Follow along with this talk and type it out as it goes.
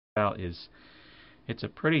about is it's a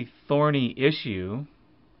pretty thorny issue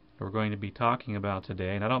we're going to be talking about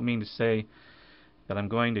today, and I don't mean to say that I'm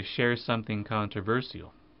going to share something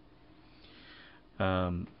controversial.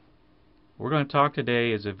 We're going to talk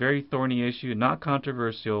today is a very thorny issue, not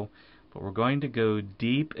controversial, but we're going to go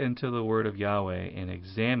deep into the Word of Yahweh and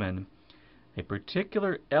examine a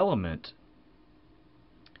particular element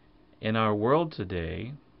in our world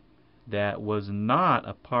today that was not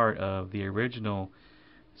a part of the original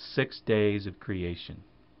 6 days of creation.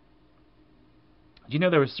 Do you know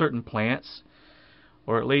there were certain plants,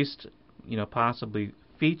 or at least, possibly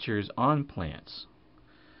features on plants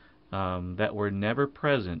that were never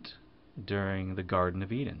present during the Garden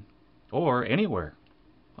of Eden, or anywhere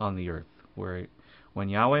on the earth, when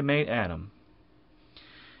Yahweh made Adam,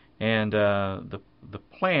 and the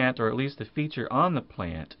plant, or at least the feature on the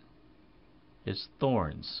plant, is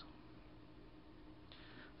thorns.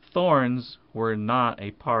 Thorns were not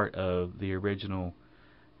a part of the original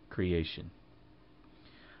creation.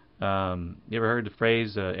 You ever heard the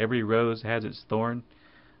phrase, every rose has its thorn?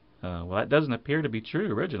 Well, that doesn't appear to be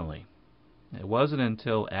true originally. It wasn't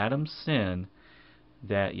until Adam's sin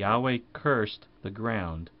that Yahweh cursed the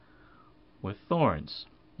ground with thorns.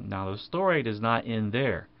 Now, the story does not end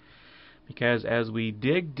there, because as we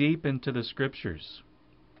dig deep into the Scriptures,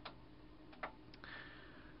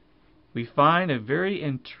 we find a very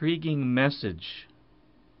intriguing message,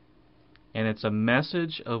 and it's a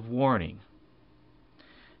message of warning,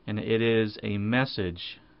 and it is a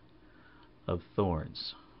message of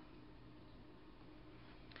thorns.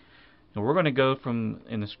 And we're going to go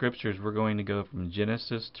in the Scriptures, we're going to go from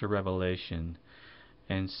Genesis to Revelation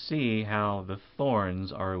and see how the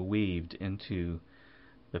thorns are weaved into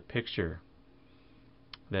the picture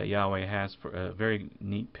that Yahweh has, for a very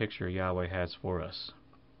neat picture Yahweh has for us.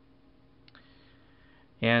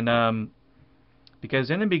 And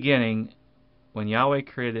because in the beginning, when Yahweh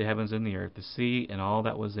created the heavens and the earth, the sea and all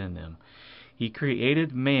that was in them, He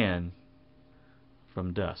created man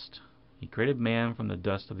from dust. He created man from the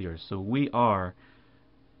dust of the earth. So we are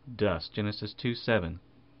dust. Genesis 2:7.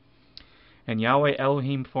 And Yahweh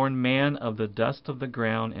Elohim formed man of the dust of the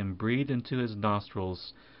ground and breathed into his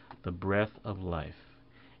nostrils the breath of life.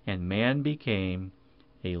 And man became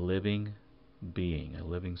a living being, a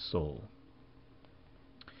living soul.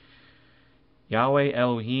 Yahweh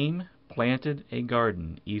Elohim planted a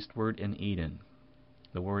garden eastward in Eden.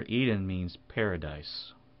 The word Eden means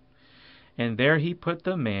paradise. And there He put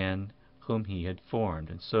the man whom He had formed.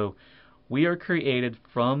 And so we are created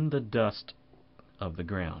from the dust of the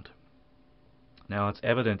ground. Now, it's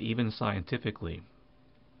evident even scientifically.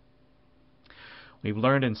 We've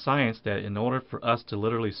learned in science that in order for us to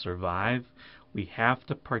literally survive, we have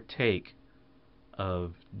to partake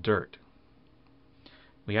of dirt.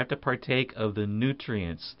 We have to partake of the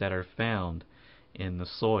nutrients that are found in the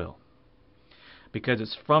soil. Because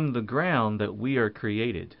it's from the ground that we are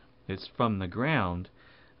created. It's from the ground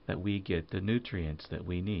that we get the nutrients that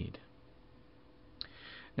we need.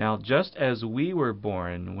 Now, just as we were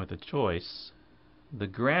born with a choice, the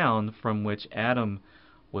ground from which Adam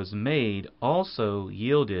was made also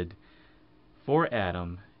yielded for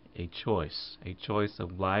Adam a choice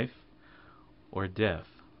of life or death.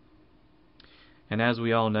 And as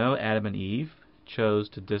we all know, Adam and Eve chose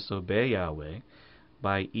to disobey Yahweh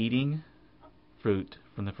by eating fruit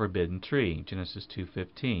from the forbidden tree, Genesis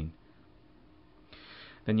 2:15.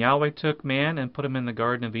 Then Yahweh took man and put him in the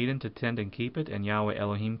Garden of Eden to tend and keep it. And Yahweh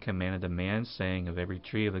Elohim commanded the man, saying, of every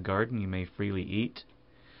tree of the garden you may freely eat,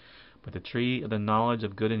 but the tree of the knowledge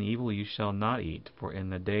of good and evil you shall not eat, for in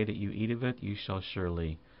the day that you eat of it you shall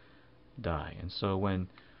surely die. And so when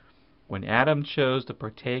Adam chose to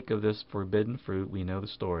partake of this forbidden fruit, we know the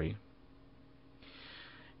story.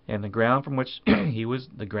 And the ground from which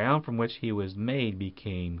he was made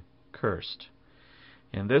became cursed.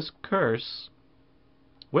 And this curse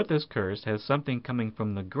has something coming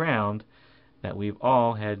from the ground that we've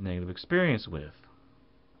all had negative experience with.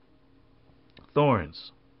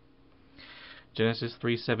 Thorns. Genesis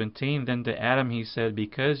 3:17, then to Adam He said,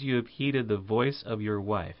 because you have heeded the voice of your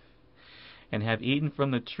wife, and have eaten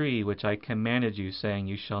from the tree which I commanded you, saying,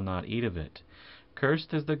 you shall not eat of it.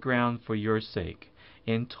 Cursed is the ground for your sake.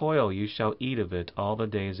 In toil you shall eat of it all the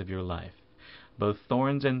days of your life. Both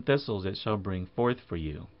thorns and thistles it shall bring forth for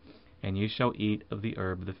you, and you shall eat of the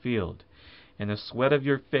herb of the field. In the sweat of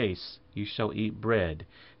your face you shall eat bread,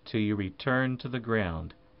 till you return to the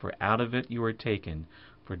ground, for out of it you are taken.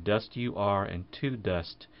 For dust you are, and to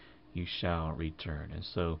dust you shall return. And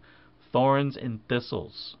so thorns and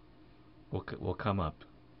thistles will come up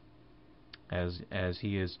as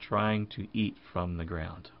he is trying to eat from the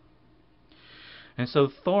ground. And so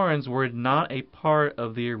thorns were not a part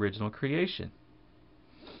of the original creation.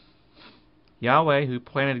 Yahweh, who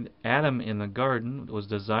planted Adam in the garden, was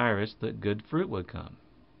desirous that good fruit would come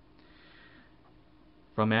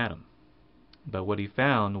from Adam. But what he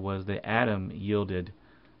found was that Adam yielded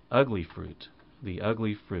ugly fruit, the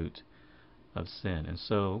ugly fruit of sin. And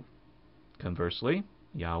so, conversely,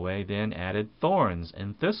 Yahweh then added thorns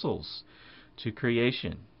and thistles to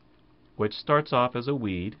creation, which starts off as a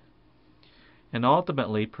weed and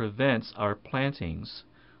ultimately prevents our plantings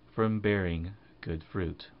from bearing good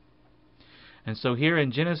fruit. And so here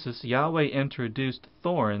in Genesis, Yahweh introduced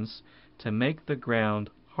thorns to make the ground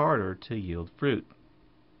harder to yield fruit.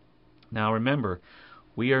 Now remember,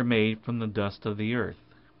 we are made from the dust of the earth.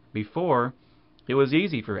 Before, it was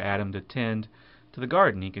easy for Adam to tend to the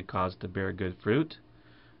garden. He could cause it to bear good fruit.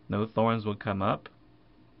 No thorns would come up.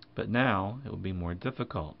 But now, it would be more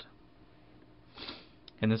difficult.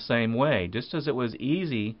 In the same way, just as it was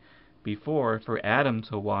easy before for Adam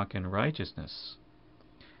to walk in righteousness,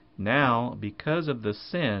 now, because of the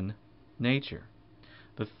sin nature,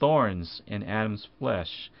 the thorns in Adam's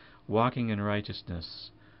flesh, walking in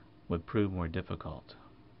righteousness would prove more difficult.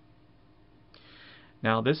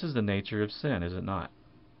 Now, this is the nature of sin, is it not?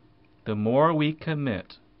 The more we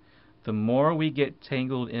commit, the more we get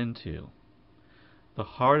tangled into, the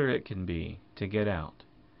harder it can be to get out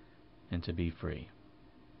and to be free.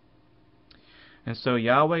 And so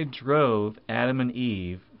Yahweh drove Adam and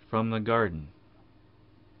Eve from the garden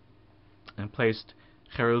and placed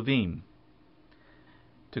cherubim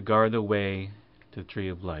to guard the way to the tree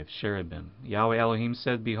of life, cherubim. Yahweh Elohim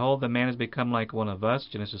said, "Behold, the man has become like one of us,"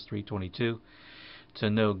 Genesis 3:22, "to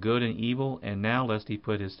know good and evil, and now lest he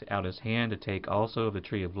put out his hand to take also of the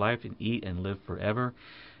tree of life and eat and live forever.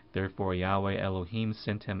 Therefore Yahweh Elohim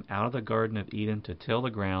sent him out of the Garden of Eden to till the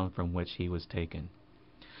ground from which he was taken.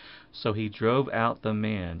 So he drove out the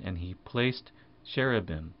man, and he placed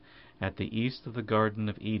cherubim at the east of the Garden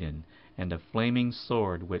of Eden, and a flaming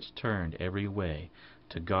sword which turned every way,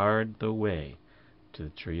 to guard the way to the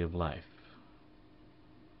tree of life."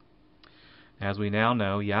 As we now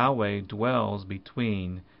know, Yahweh dwells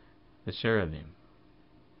between the cherubim.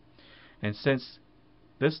 And since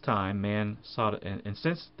this time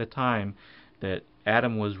since the time that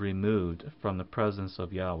Adam was removed from the presence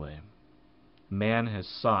of Yahweh, man has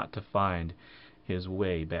sought to find his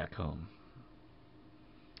way back home.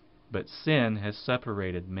 But sin has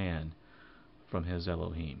separated man from his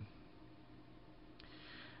Elohim.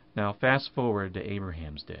 Now fast forward to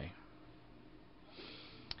Abraham's day.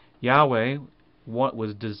 Yahweh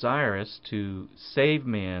was desirous to save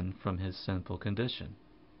man from his sinful condition.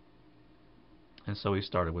 And so he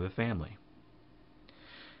started with a family.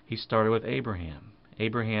 He started with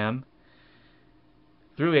Abraham.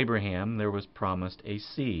 Through Abraham, there was promised a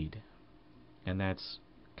seed. And that's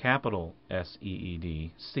capital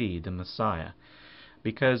S-E-E-D, seed, the Messiah.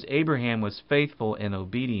 Because Abraham was faithful and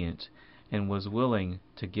obedient and was willing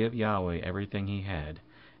to give Yahweh everything he had,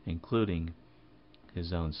 including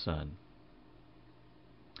his own son.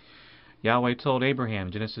 Yahweh told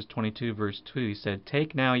Abraham, Genesis 22, verse 2, he said,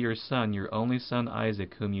 "Take now your son, your only son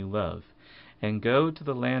Isaac, whom you love, and go to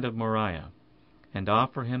the land of Moriah, and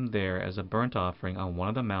offer him there as a burnt offering on one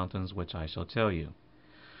of the mountains which I shall tell you."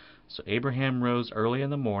 So Abraham rose early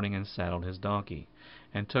in the morning and saddled his donkey,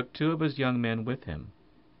 and took 2 of his young men with him,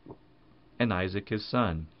 and Isaac his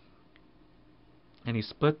son. And he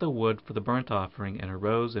split the wood for the burnt offering, and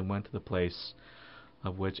arose and went to the place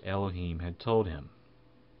of which Elohim had told him.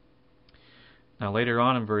 Now later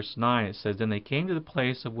on in verse 9 it says, "Then they came to the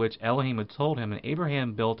place of which Elohim had told him, and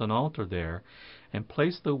Abraham built an altar there, and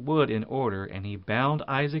placed the wood in order, and he bound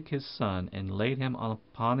Isaac his son, and laid him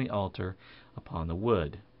upon the altar upon the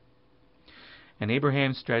wood. And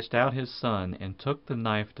Abraham stretched out his son, and took the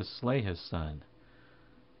knife to slay his son.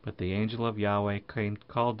 But the angel of Yahweh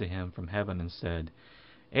called to him from heaven, and said,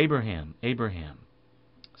 Abraham, Abraham.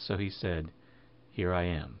 So he said, Here I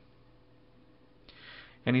am.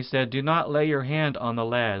 And he said, Do not lay your hand on the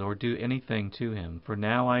lad, or do anything to him, for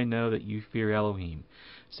now I know that you fear Elohim,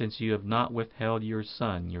 since you have not withheld your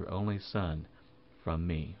son, your only son, from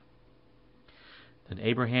me. Then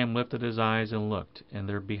Abraham lifted his eyes and looked, and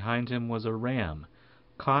there behind him was a ram,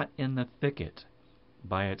 caught in the thicket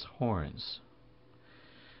by its horns.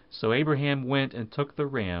 So Abraham went and took the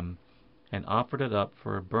ram, and offered it up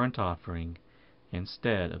for a burnt offering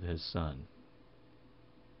instead of his son.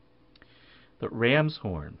 The ram's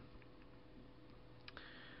horn,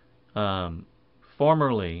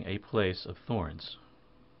 formerly a place of thorns,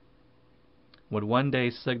 would one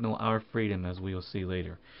day signal our freedom, as we will see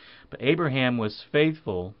later. But Abraham was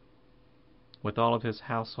faithful with all of his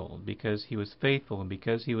household. Because he was faithful and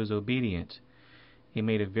because he was obedient, he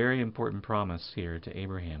made a very important promise here to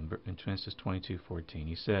Abraham in Genesis 22:14.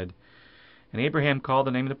 He said, "And Abraham called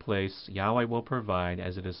the name of the place, Yahweh will provide,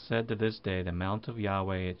 as it is said to this day, the mount of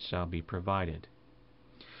Yahweh it shall be provided."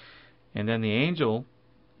 And then the angel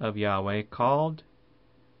of Yahweh called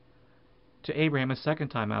to Abraham a second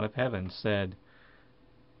time out of heaven, said,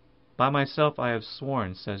 "By myself I have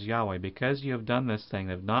sworn, says Yahweh, because you have done this thing,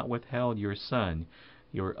 have not withheld your son,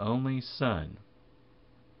 your only son.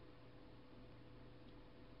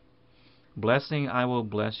 Blessing I will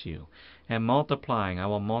bless you, and multiplying I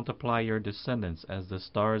will multiply your descendants as the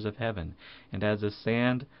stars of heaven, and as the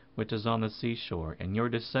sand which is on the seashore, and your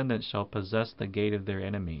descendants shall possess the gate of their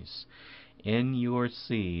enemies. In your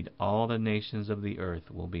seed all the nations of the earth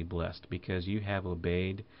will be blessed, because you have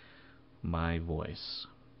obeyed my voice."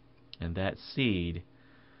 And that seed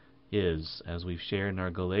is, as we've shared in our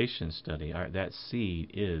Galatians study, that seed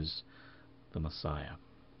is the Messiah.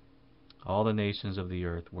 All the nations of the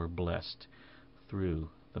earth were blessed through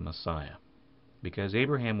the Messiah, because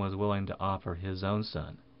Abraham was willing to offer his own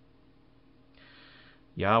son.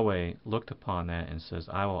 Yahweh looked upon that and says,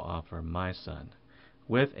 "I will offer my son,"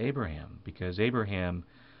 with Abraham, because Abraham,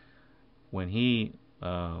 when he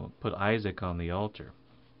put Isaac on the altar,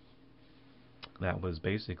 that was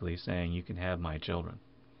basically saying, "You can have my children."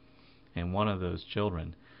 And one of those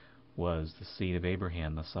children was the seed of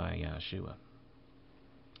Abraham, Messiah Yeshua.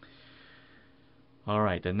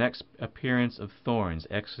 Alright, the next appearance of thorns,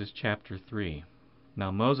 Exodus chapter 3.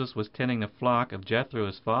 Now Moses was tending the flock of Jethro,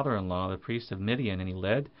 his father-in-law, the priest of Midian, and he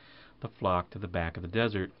led the flock to the back of the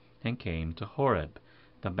desert and came to Horeb,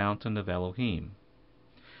 the mountain of Elohim.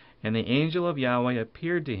 And the angel of Yahweh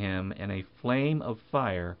appeared to him in a flame of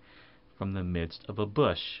fire from the midst of a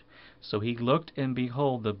bush. So he looked, and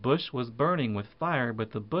behold, the bush was burning with fire,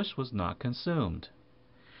 but the bush was not consumed.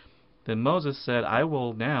 Then Moses said, "I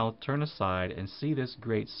will now turn aside and see this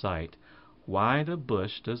great sight, why the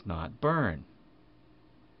bush does not burn."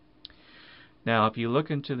 Now, if you look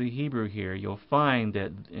into the Hebrew here, you'll find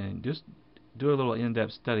that, and just do a little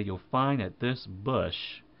in-depth study, you'll find that this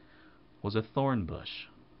bush was a thorn bush.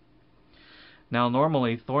 Now,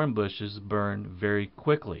 normally thorn bushes burn very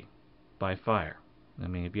quickly by fire. I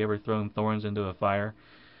mean, if you ever thrown thorns into a fire,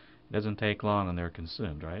 it doesn't take long and they're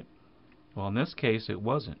consumed, right? Well, in this case, it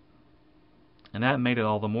wasn't. And that made it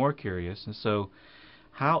all the more curious. And so,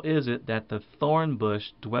 how is it that the thorn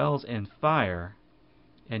bush dwells in fire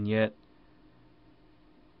and yet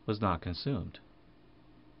was not consumed?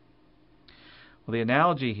 Well, the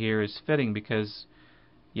analogy here is fitting because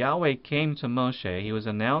Yahweh came to Moshe. He was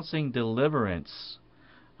announcing deliverance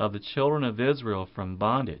of the children of Israel from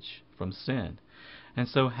bondage, from sin. And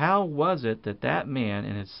so how was it that that man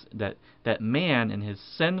in his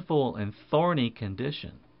sinful and thorny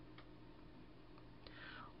condition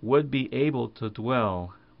would be able to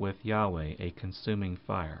dwell with Yahweh, a consuming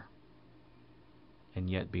fire, and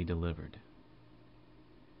yet be delivered?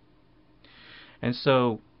 And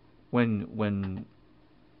so when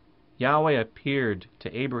Yahweh appeared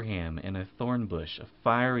to Abraham in a thorn bush, a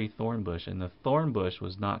fiery thorn bush, and the thorn bush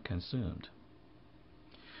was not consumed,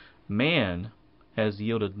 man has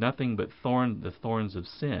yielded nothing but the thorns of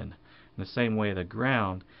sin. In the same way the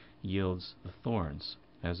ground yields the thorns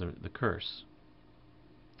as the curse.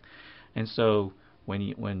 And so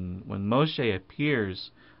when Moshe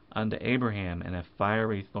appears unto Abraham in a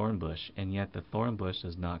fiery thorn bush, and yet the thorn bush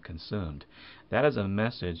is not consumed, that is a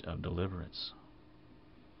message of deliverance.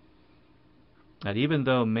 That even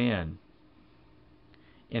though man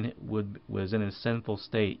was in his sinful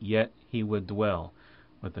state, yet he would dwell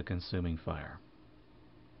with a consuming fire.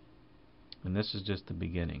 And this is just the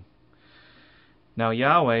beginning. Now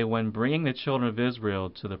Yahweh, when bringing the children of Israel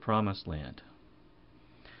to the promised land,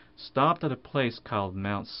 stopped at a place called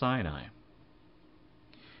Mount Sinai.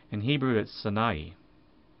 In Hebrew it's Sinai.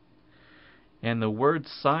 And the word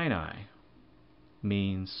Sinai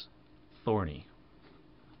means thorny.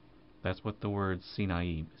 That's what the word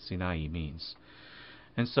Sinai means.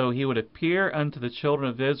 And so he would appear unto the children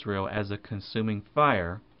of Israel as a consuming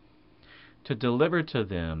fire to deliver to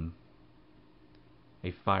them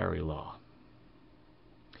a fiery law.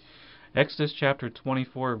 Exodus chapter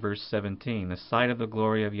 24, verse 17. The sight of the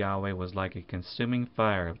glory of Yahweh was like a consuming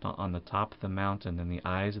fire on the top of the mountain in the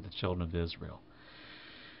eyes of the children of Israel.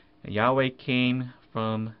 And Yahweh came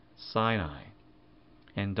from Sinai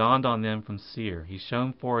and dawned on them from Seir. He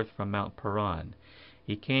shone forth from Mount Paran.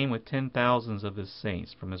 He came with 10,000s of his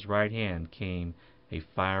saints. From his right hand came a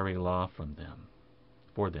fiery law for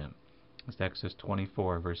them. It's Exodus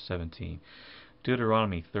 24, verse 17.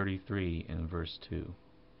 Deuteronomy 33 and verse 2.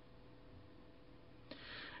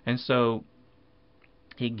 And so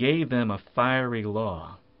he gave them a fiery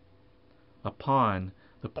law upon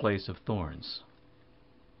the place of thorns.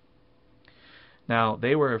 Now,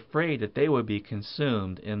 they were afraid that they would be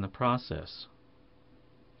consumed in the process,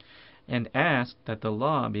 and asked that the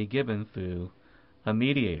law be given through a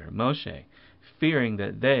mediator, Moshe, fearing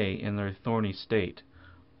that they, in their thorny state,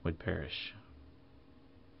 would perish.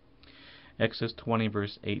 Exodus 20,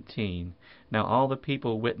 verse 18. Now all the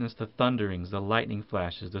people witnessed the thunderings, the lightning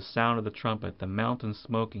flashes, the sound of the trumpet, the mountain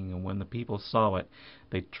smoking, and when the people saw it,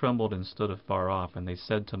 they trembled and stood afar off, and they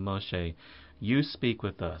said to Moshe, You speak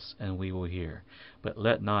with us, and we will hear, but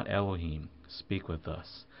let not Elohim speak with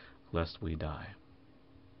us, lest we die.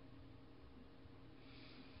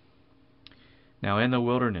 Now in the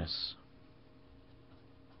wilderness,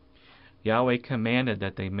 Yahweh commanded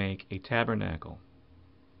that they make a tabernacle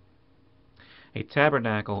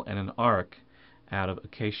and an ark out of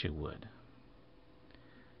acacia wood.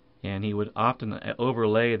 And he would often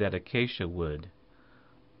overlay that acacia wood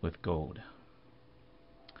with gold.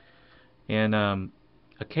 And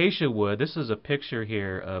acacia wood, this is a picture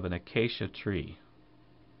here of an acacia tree.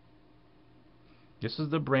 This is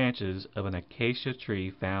the branches of an acacia tree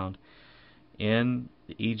found in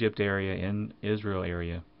the Egypt area, in Israel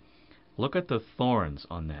area. Look at the thorns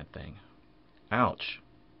on that thing. Ouch.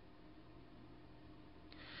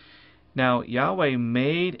 Now, Yahweh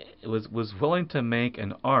was willing to make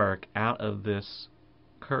an ark out of this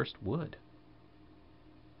cursed wood.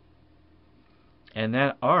 And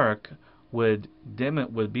that ark would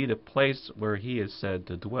be the place where he is said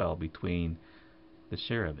to dwell between the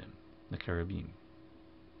cherubim.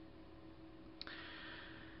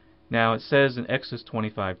 Now it says in Exodus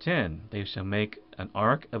 25:10, they shall make an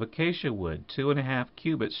ark of acacia wood, 2.5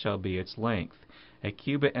 cubits shall be its length, 1.5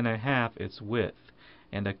 cubits its width,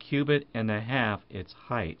 and 1.5 cubits its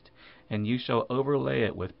height, and you shall overlay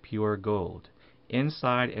it with pure gold.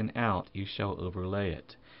 Inside and out you shall overlay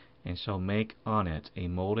it, and shall make on it a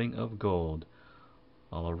molding of gold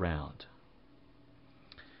all around.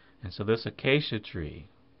 And so this acacia tree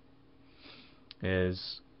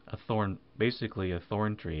is a thorn, basically a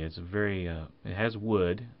thorn tree. It's it has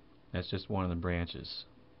wood. That's just one of the branches.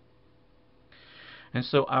 And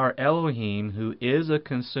so our Elohim, who is a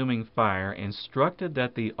consuming fire, instructed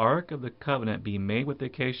that the ark of the covenant be made with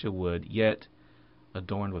acacia wood, yet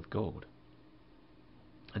adorned with gold,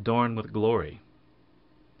 adorned with glory.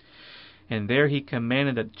 And there he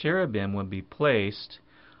commanded that cherubim would be placed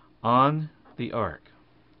on the ark.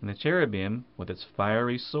 And the cherubim, with its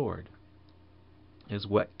fiery sword, is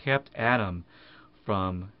what kept Adam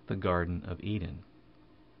from the Garden of Eden.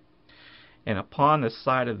 And upon the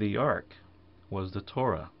side of the ark was the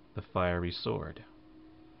Torah, the fiery sword.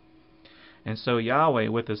 And so Yahweh,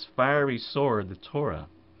 with his fiery sword, the Torah,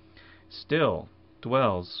 still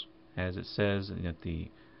dwells, as it says that the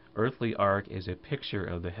earthly ark is a picture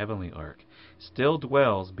of the heavenly ark, still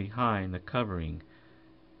dwells behind the covering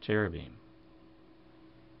cherubim.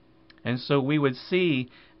 And so we would see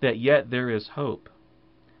that yet there is hope.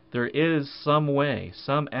 There is some way,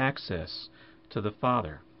 some access to the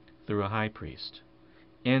Father through a high priest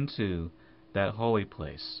into that holy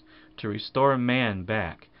place, to restore man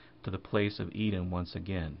back to the place of Eden once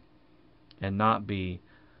again, and not be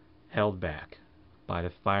held back by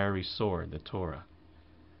the fiery sword, the Torah,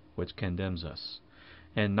 which condemns us,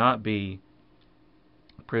 and not be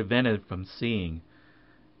prevented from seeing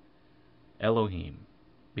Elohim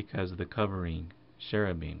because of the covering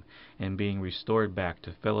cherubim, and being restored back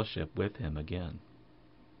to fellowship with him again.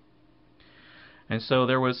 And so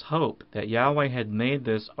there was hope that Yahweh had made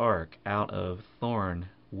this ark out of thorn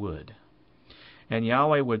wood. And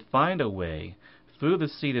Yahweh would find a way through the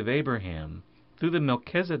seed of Abraham, through the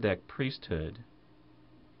Melchizedek priesthood,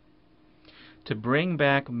 to bring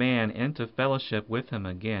back man into fellowship with him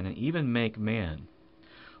again, and even make man,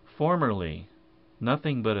 formerly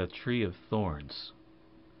nothing but a tree of thorns,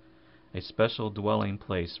 a special dwelling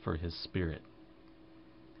place for his spirit,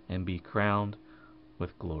 and be crowned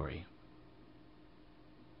with glory.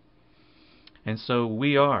 And so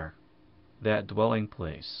we are that dwelling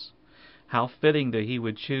place. How fitting that he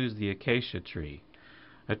would choose the acacia tree,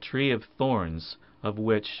 a tree of thorns of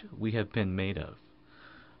which we have been made of,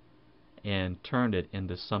 and turned it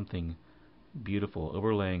into something beautiful,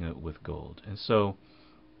 overlaying it with gold. And so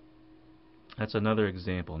that's another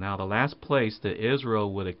example. Now the last place that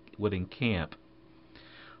Israel would encamp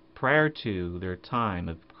prior to their time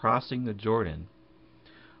of crossing the Jordan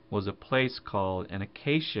was a place called an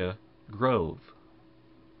acacia grove.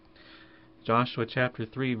 Joshua chapter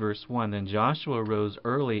 3 verse 1, Then Joshua rose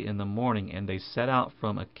early in the morning, and they set out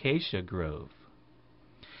from Acacia Grove.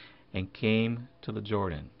 and came to the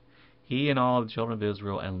Jordan, he and all the children of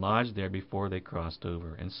Israel, and lodged there before they crossed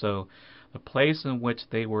over. And so the place in which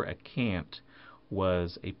they were encamped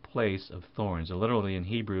was a place of thorns. Literally in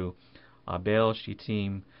Hebrew, Abel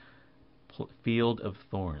Shittim, field of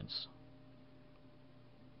thorns.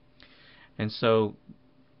 And so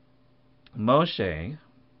Moshe,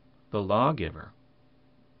 the lawgiver,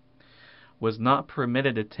 was not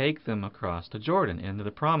permitted to take them across the Jordan into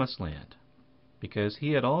the promised land, because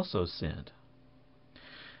he had also sinned.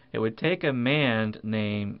 It would take a man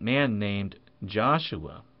named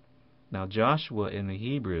Joshua. Now Joshua in the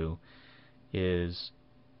Hebrew is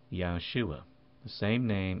Yahshua, the same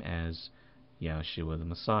name as Yahshua the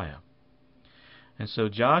Messiah. And so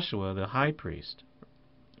Joshua the high priest,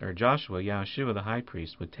 or Yahshua the high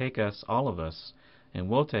priest, would take us, all of us, and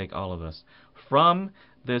will take all of us, from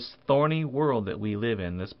this thorny world that we live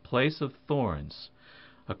in, this place of thorns,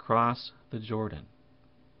 across the Jordan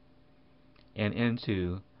and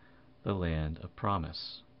into the land of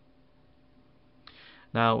promise.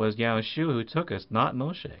 Now it was Yahshua who took us, not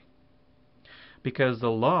Moshe, because the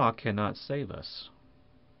law cannot save us.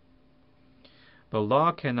 The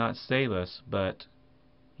law cannot save us, but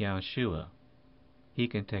Yahshua, he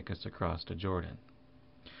can take us across the Jordan.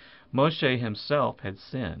 Moshe himself had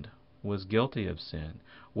sinned, was guilty of sin,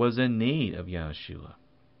 was in need of Yahshua.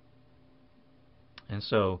 And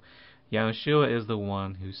so Yahshua is the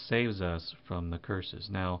one who saves us from the curses.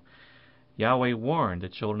 Now, Yahweh warned the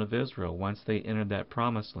children of Israel once they entered that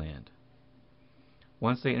promised land,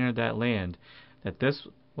 once they entered that land, that this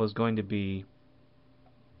was going to be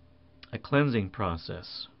a cleansing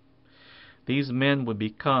process. These men would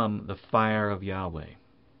become the fire of Yahweh,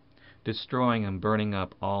 destroying and burning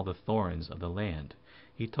up all the thorns of the land.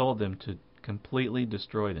 He told them to completely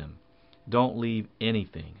destroy them. Don't leave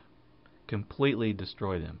anything. Completely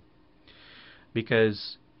destroy them.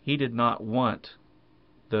 Because he did not want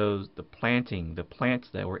the plants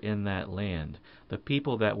that were in that land, the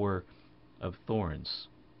people that were of thorns,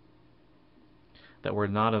 that were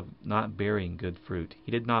not bearing good fruit.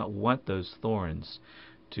 He did not want those thorns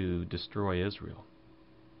to destroy Israel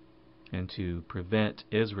and to prevent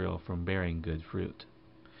Israel from bearing good fruit.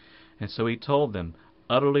 And so he told them,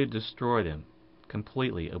 utterly destroy them,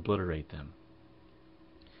 completely obliterate them.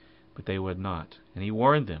 But they would not. And he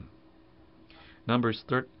warned them. Numbers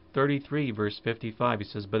 33, verse 55, he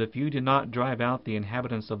says, "But if you do not drive out the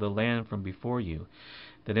inhabitants of the land from before you,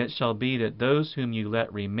 then it shall be that those whom you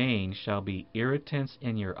let remain shall be irritants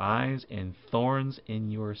in your eyes and thorns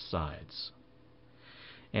in your sides.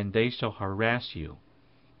 And they shall harass you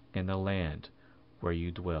in the land where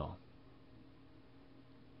you dwell."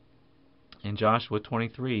 In Joshua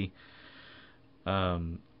 23,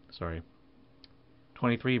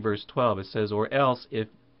 23 verse 12, it says, or else if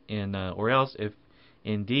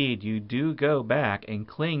indeed you do go back and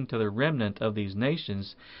cling to the remnant of these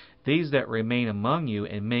nations, these that remain among you,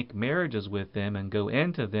 and make marriages with them, and go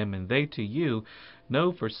into them, and they to you,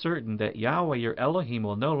 know for certain that Yahweh your Elohim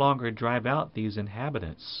will no longer drive out these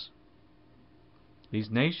inhabitants, these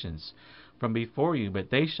nations, from before you, but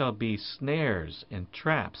they shall be snares and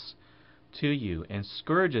traps to you, and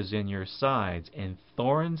scourges in your sides, and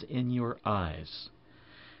thorns in your eyes,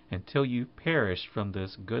 until you perish from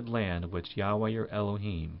this good land which Yahweh your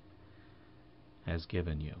Elohim has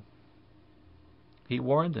given you. He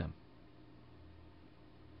warned them.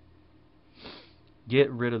 Get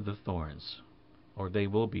rid of the thorns, or they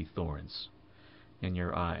will be thorns in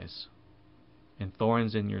your eyes, and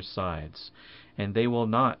thorns in your sides, and they will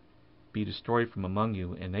not be destroyed from among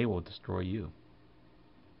you, and they will destroy you.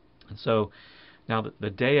 And so, now the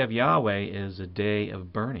day of Yahweh is a day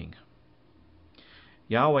of burning.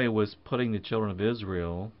 Yahweh was putting the children of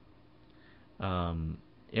Israel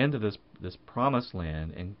into this promised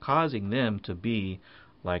land and causing them to be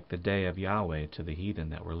like the day of Yahweh to the heathen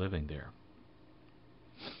that were living there.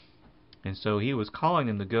 And so he was calling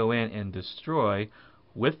them to go in and destroy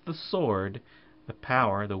with the sword, the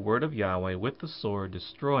power, the word of Yahweh, with the sword,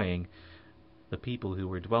 destroying the people who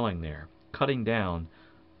were dwelling there, cutting down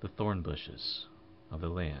the thorn bushes of the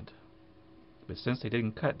land. But since they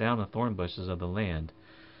didn't cut down the thorn bushes of the land,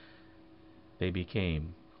 they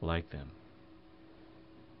became like them.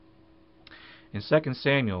 In 2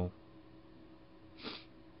 Samuel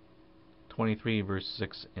 23, verse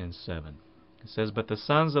 6 and 7, it says, "But the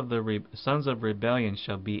sons of rebellion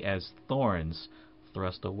shall be as thorns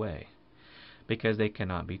thrust away, because they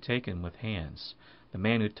cannot be taken with hands. The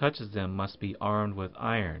man who touches them must be armed with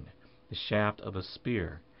iron, the shaft of a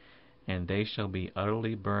spear, and they shall be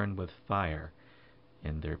utterly burned with fire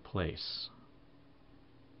in their place."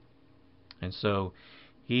 And so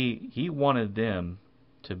he wanted them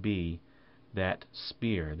to be that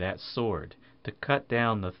spear, that sword, to cut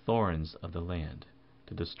down the thorns of the land,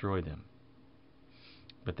 to destroy them.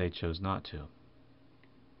 But they chose not to.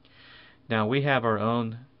 Now we have our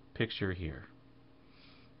own picture here,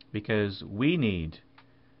 because we need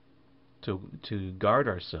to guard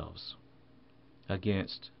ourselves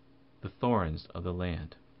against the thorns of the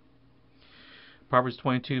land. Proverbs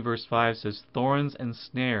 22 verse 5 says, "Thorns and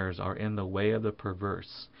snares are in the way of the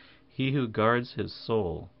perverse. He who guards his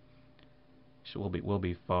soul will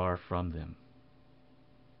be far from them."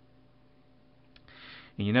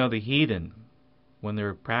 And you know, the heathen, when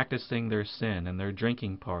they're practicing their sin and their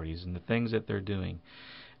drinking parties and the things that they're doing,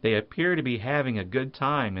 they appear to be having a good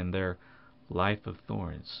time in their life of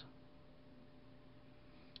thorns.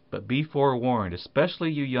 But be forewarned,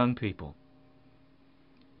 especially you young people.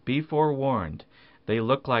 Be forewarned. They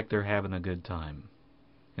look like they're having a good time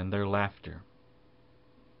in their laughter.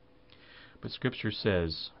 But Scripture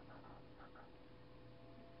says,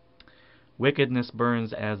 "Wickedness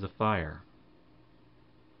burns as a fire.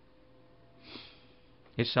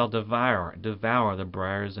 It shall devour the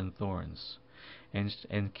briars and thorns,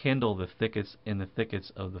 and kindle the thickets in the thickets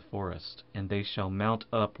of the forest, and they shall mount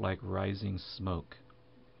up like rising smoke.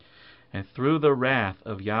 And through the wrath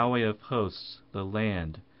of Yahweh of hosts the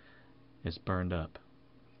land is burned up,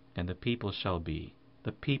 and the people shall be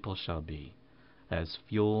as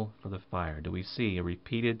fuel for the fire." Do we see a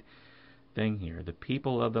repeated thing here? The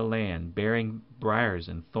people of the land bearing briars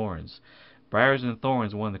and thorns. Briars and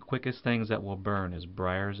thorns, one of the quickest things that will burn is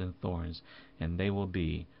briars and thorns, and they will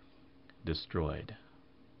be destroyed.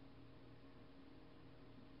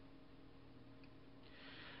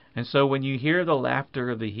 And so when you hear the laughter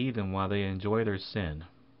of the heathen while they enjoy their sin,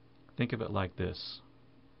 think of it like this.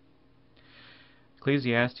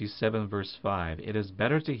 Ecclesiastes 7 verse 5, "It is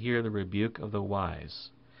better to hear the rebuke of the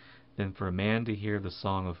wise than for a man to hear the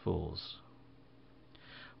song of fools.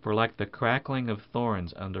 For like the crackling of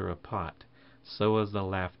thorns under a pot, so is the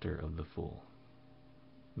laughter of the fool."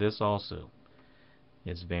 This also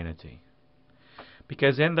is vanity.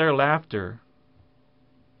 Because in their laughter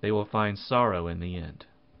they will find sorrow in the end,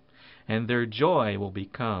 and their joy will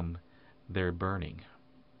become their burning.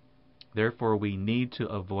 Therefore we need to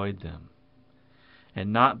avoid them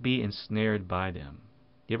and not be ensnared by them.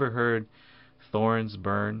 You ever heard thorns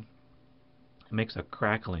burn? It makes a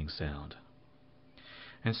crackling sound.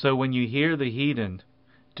 And so when you hear the heathen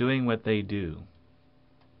doing what they do,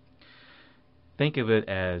 think of it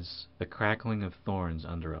as the crackling of thorns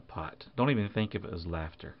under a pot. Don't even think of it as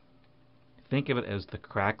laughter. Think of it as the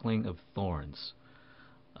crackling of thorns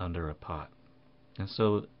under a pot. And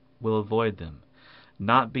so we'll avoid them,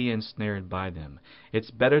 not be ensnared by them. It's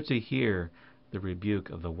better to hear the rebuke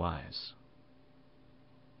of the wise,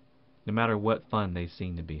 no matter what fun they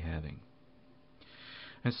seem to be having.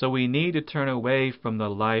 And so we need to turn away from the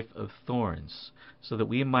life of thorns so that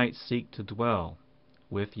we might seek to dwell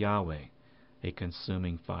with Yahweh, a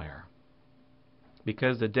consuming fire.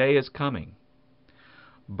 Because the day is coming,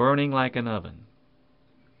 burning like an oven,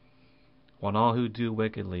 when all who do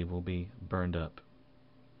wickedly will be burned up,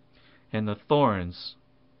 and the thorns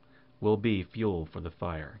will be fuel for the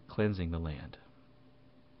fire, cleansing the land.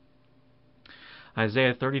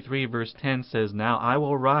 Isaiah 33 verse 10 says, "Now I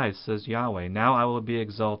will rise, says Yahweh. Now I will be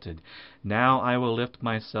exalted. Now I will lift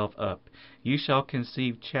myself up. You shall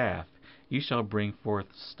conceive chaff. You shall bring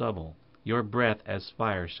forth stubble. Your breath as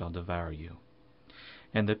fire shall devour you.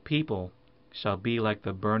 And the people shall be like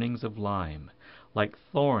the burnings of lime. Like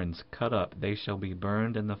thorns cut up, they shall be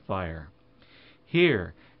burned in the fire.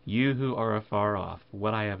 Hear, you who are afar off,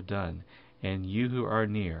 what I have done, and you who are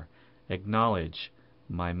near, acknowledge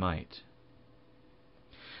my might."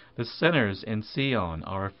 The sinners in Sion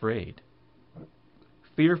are afraid.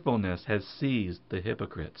 Fearfulness has seized the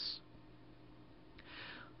hypocrites.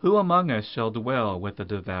 Who among us shall dwell with the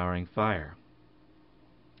devouring fire?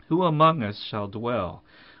 Who among us shall dwell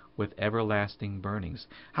with everlasting burnings?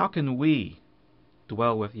 How can we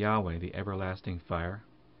dwell with Yahweh, the everlasting fire?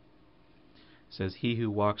 It says, "He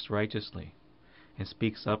who walks righteously and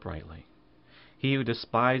speaks uprightly, he who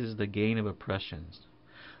despises the gain of oppressions,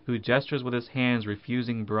 who gestures with his hands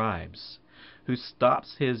refusing bribes, who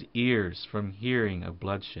stops his ears from hearing of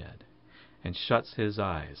bloodshed, and shuts his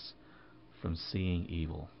eyes from seeing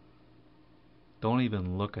evil." Don't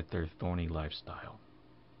even look at their thorny lifestyle.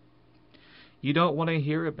 You don't want to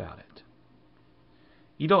hear about it.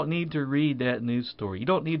 You don't need to read that news story. You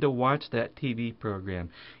don't need to watch that TV program.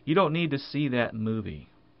 You don't need to see that movie.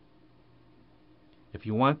 If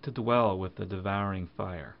you want to dwell with the devouring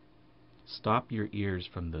fire, stop your ears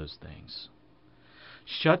from those things.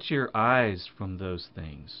 Shut your eyes from those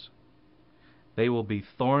things. They will be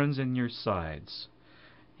thorns in your sides,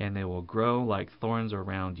 and they will grow like thorns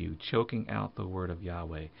around you, choking out the word of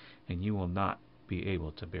Yahweh, and you will not be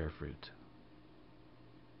able to bear fruit.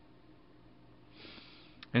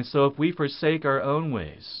 And so if we forsake our own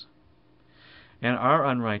ways and our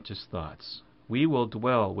unrighteous thoughts, we will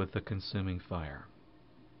dwell with the consuming fire.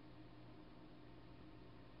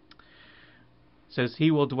 It says,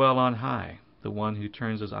 he will dwell on high, the one who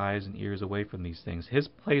turns his eyes and ears away from these things. His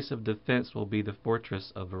place of defense will be the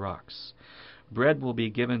fortress of the rocks. Bread will be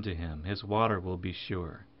given to him, his water will be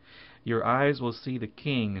sure. Your eyes will see the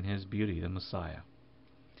King in his beauty, the Messiah.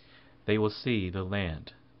 They will see the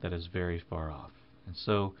land that is very far off. And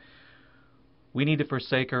so we need to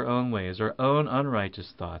forsake our own ways, our own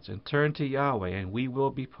unrighteous thoughts, and turn to Yahweh, and we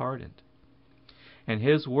will be pardoned. And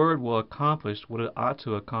his word will accomplish what it ought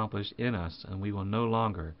to accomplish in us, and we will no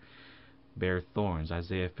longer bear thorns.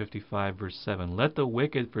 Isaiah 55 verse 7. Let the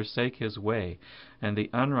wicked forsake his way, and the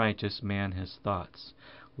unrighteous man his thoughts.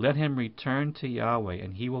 Let him return to Yahweh,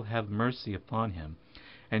 and he will have mercy upon him,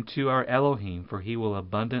 and to our Elohim, for he will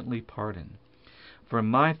abundantly pardon. For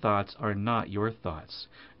my thoughts are not your thoughts,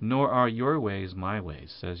 nor are your ways my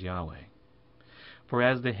ways, says Yahweh. For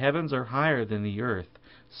as the heavens are higher than the earth,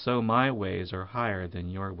 so my ways are higher than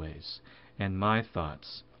your ways, and my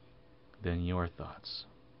thoughts than your thoughts.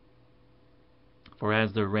 For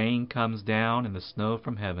as the rain comes down and the snow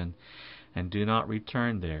from heaven, and do not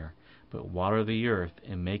return there, but water the earth,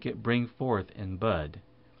 and make it bring forth and bud,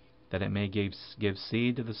 that it may give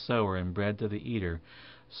seed to the sower and bread to the eater,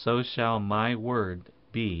 so shall my word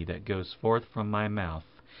be that goes forth from my mouth.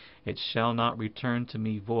 It shall not return to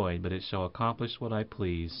me void, but it shall accomplish what I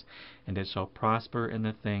please, and it shall prosper in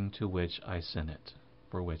the thing to which I sent it,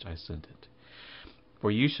 for which I sent it. For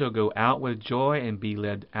you shall go out with joy and be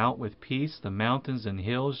led out with peace. The mountains and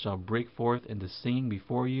hills shall break forth into singing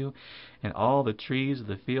before you, and all the trees of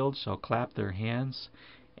the field shall clap their hands.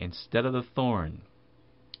 Instead of the thorn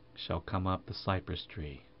shall come up the cypress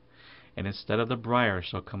tree, and instead of the briar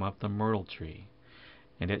shall come up the myrtle tree.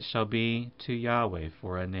 And it shall be to Yahweh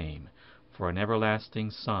for a name, for an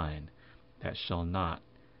everlasting sign that shall not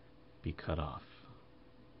be cut off.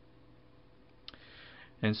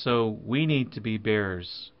 And so we need to be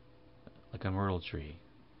bearers like a myrtle tree,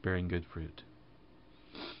 bearing good fruit.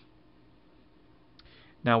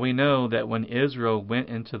 Now we know that when Israel went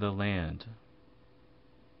into the land,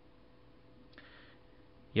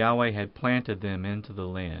 Yahweh had planted them into the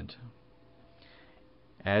land.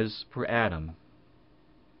 As for Adam,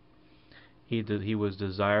 he was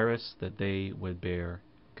desirous that they would bear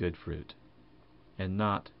good fruit, and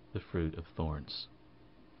not the fruit of thorns.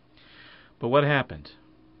 But what happened?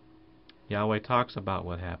 Yahweh talks about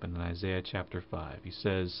what happened in Isaiah chapter 5. He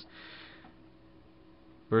says,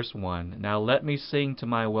 verse 1, Now let me sing to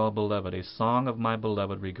my well-beloved a song of my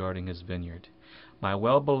beloved regarding his vineyard. My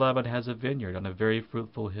well-beloved has a vineyard on a very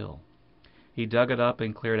fruitful hill. He dug it up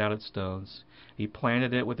and cleared out its stones. He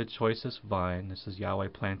planted it with the choicest vine. This is Yahweh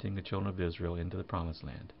planting the children of Israel into the promised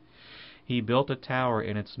land. He built a tower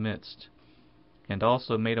in its midst, and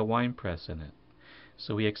also made a winepress in it.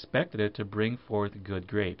 So he expected it to bring forth good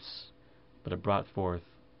grapes, but it brought forth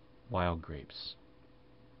wild grapes.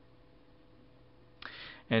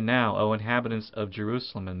 And now, O inhabitants of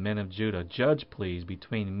Jerusalem and men of Judah, judge, please,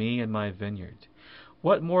 between me and my vineyard.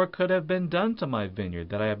 What more could have been done to my vineyard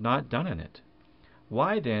that I have not done in it?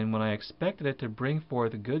 Why then, when I expected it to bring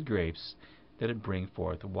forth good grapes, did it bring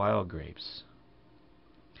forth wild grapes?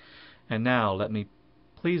 And now,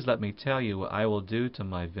 please let me tell you what I will do to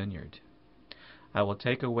my vineyard. I will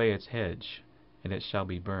take away its hedge, and it shall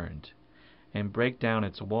be burned, and break down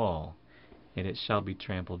its wall, and it shall be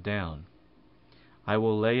trampled down. I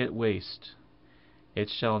will lay it waste. It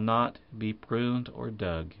shall not be pruned or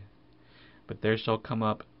dug, but there shall come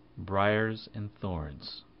up briars and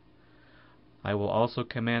thorns. I will also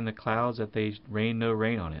command the clouds that they rain no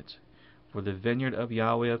rain on it. For the vineyard of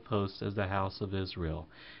Yahweh of hosts is the house of Israel,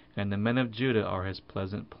 and the men of Judah are his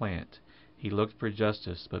pleasant plant. He looked for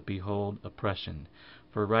justice, but behold oppression,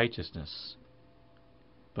 for righteousness,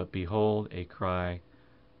 but behold a cry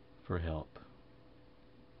for help.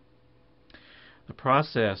 The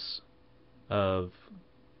process of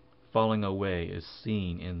falling away is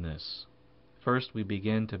seen in this. First, we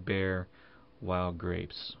begin to bear wild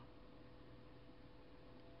grapes.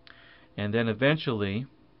 And then eventually,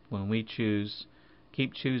 when we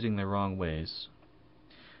keep choosing the wrong ways,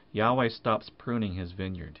 Yahweh stops pruning his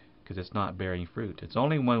vineyard because it's not bearing fruit. It's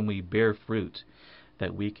only when we bear fruit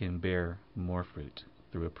that we can bear more fruit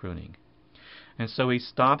through a pruning. And so he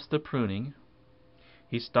stops the pruning.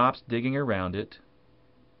 He stops digging around it.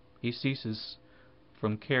 He ceases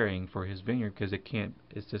from caring for his vineyard because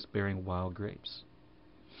it's just bearing wild grapes.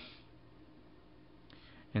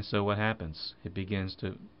 And so what happens?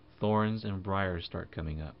 Thorns and briars start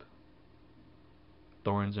coming up.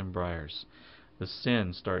 Thorns and briars. The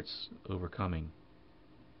sin starts overcoming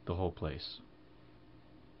the whole place.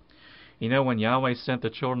 You know, when Yahweh sent the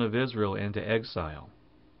children of Israel into exile,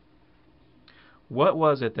 what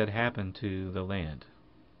was it that happened to the land?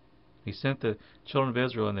 He sent the children of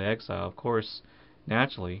Israel into exile. Of course,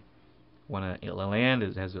 naturally, when a land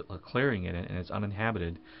has a clearing in it and it's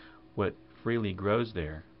uninhabited, what freely grows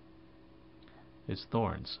there is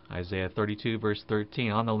thorns. Isaiah 32 verse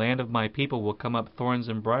 13, on the land of my people will come up thorns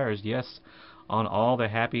and briars, yes, on all the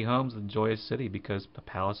happy homes of the joyous city, because the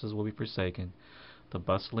palaces will be forsaken, the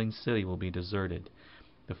bustling city will be deserted,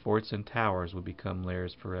 the forts and towers will become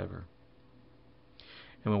lairs forever.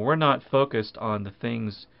 And when we're not focused on the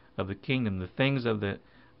things of the kingdom, the things of the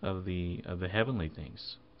heavenly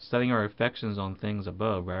things, setting our affections on things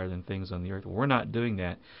above rather than things on the earth, when we're not doing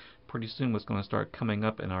that, pretty soon what's going to start coming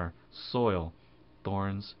up in our soil,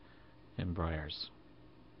 thorns and briars,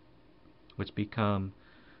 which become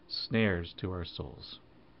snares to our souls.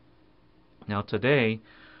 Now today,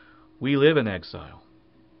 we live in exile.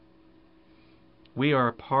 We are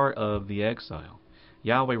a part of the exile.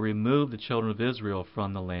 Yahweh removed the children of Israel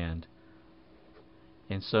from the land.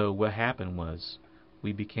 And so what happened was,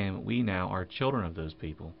 we now are children of those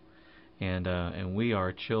people. And we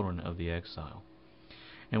are children of the exile.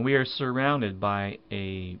 And we are surrounded by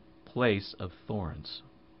a place of thorns.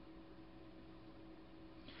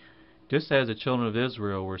 Just as the children of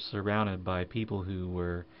Israel were surrounded by people who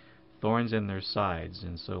were thorns in their sides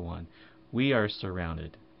and so on, we are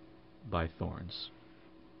surrounded by thorns.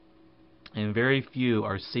 And very few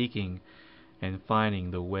are seeking and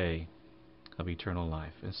finding the way of eternal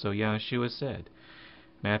life. And so Yahshua said,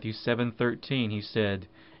 Matthew 7:13, he said,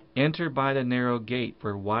 enter by the narrow gate,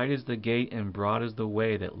 for wide is the gate and broad is the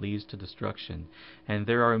way that leads to destruction, and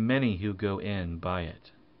there are many who go in by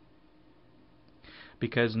it.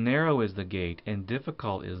 Because narrow is the gate and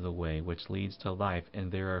difficult is the way which leads to life,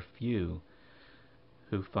 and there are few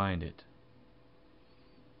who find it.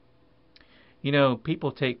 You know,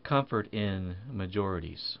 people take comfort in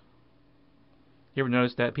majorities. You ever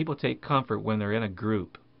notice that? People take comfort when they're in a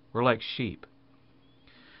group. We're like sheep.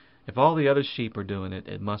 If all the other sheep are doing it,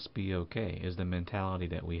 it must be okay, is the mentality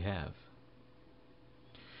that we have.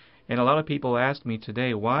 And a lot of people ask me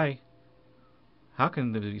today, how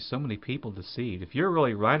can there be so many people deceived? If you're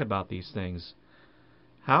really right about these things,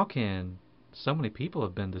 how can so many people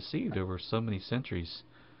have been deceived over so many centuries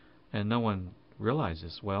and no one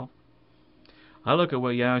realizes? Well, I look at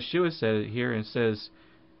what Yahshua said here and says,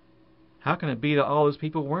 how can it be that all those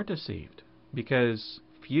people weren't deceived? Because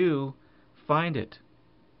few find it.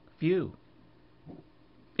 Few.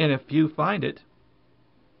 And if few find it,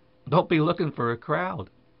 don't be looking for a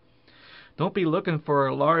crowd. Don't be looking for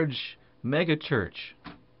a large mega church.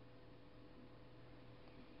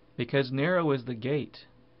 Because narrow is the gate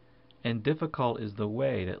and difficult is the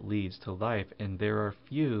way that leads to life, and there are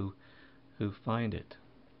few who find it.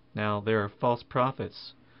 Now there are false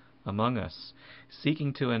prophets among us,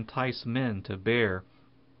 seeking to entice men to bear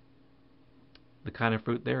the kind of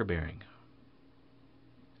fruit they're bearing.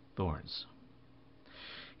 Thorns.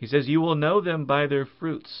 He says, you will know them by their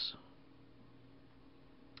fruits.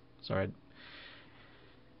 Sorry,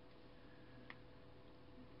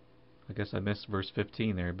 I guess I missed verse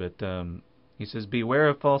 15 there, but he says, beware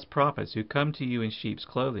of false prophets who come to you in sheep's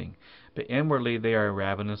clothing, but inwardly they are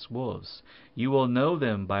ravenous wolves. You will know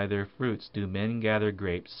them by their fruits. Do men gather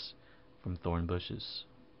grapes from thorn bushes?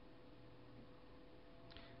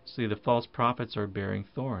 See, the false prophets are bearing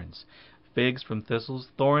thorns. Figs from thistles,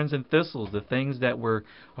 thorns and thistles, the things that were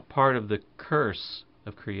a part of the curse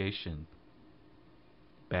of creation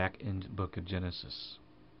back in the book of Genesis.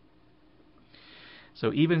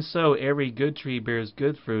 So even so, every good tree bears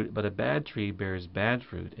good fruit, but a bad tree bears bad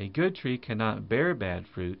fruit. A good tree cannot bear bad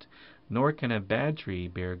fruit, nor can a bad tree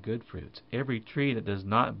bear good fruit. Every tree that does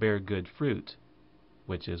not bear good fruit,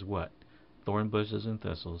 which is what? Thorn bushes and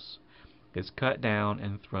thistles, is cut down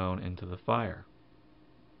and thrown into the fire,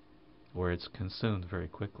 where it's consumed very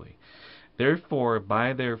quickly. Therefore,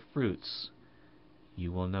 by their fruits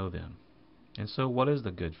you will know them. And so what is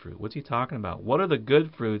the good fruit? What's he talking about? What are the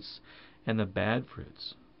good fruits and the bad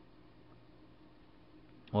fruits?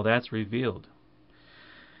 Well, that's revealed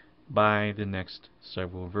by the next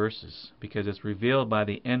several verses, because it's revealed by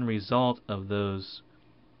the end result of those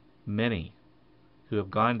many who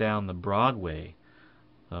have gone down the broad way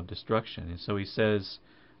of destruction. And so he says,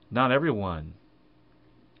 not everyone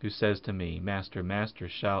who says to me, Master, Master,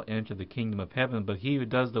 shall enter the kingdom of heaven, but he who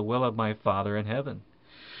does the will of my Father in heaven.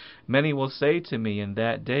 Many will say to me in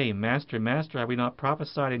that day, Master, Master, have we not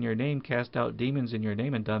prophesied in your name, cast out demons in your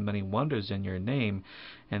name, and done many wonders in your name?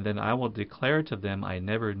 And then I will declare to them, I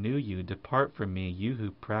never knew you. Depart from me, you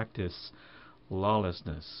who practice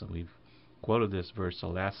lawlessness. We've quoted this verse the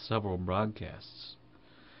last several broadcasts.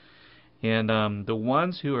 And the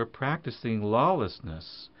ones who are practicing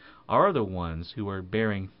lawlessness are the ones who are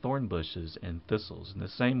bearing thorn bushes and thistles. In the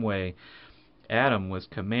same way, Adam was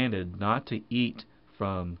commanded not to eat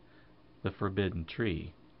from the forbidden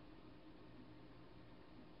tree.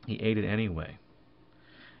 He ate it anyway.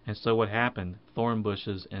 And so what happened? Thorn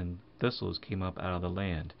bushes and thistles came up out of the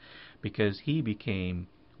land because he became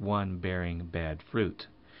one bearing bad fruit.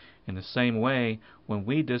 In the same way, when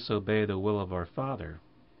we disobey the will of our Father,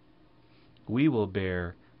 we will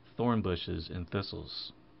bear thorn bushes and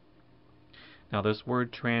thistles. Now this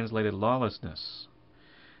word translated lawlessness,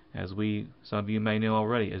 as some of you may know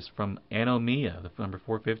already, is from anomia, the number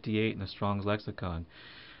 458 in the Strong's Lexicon.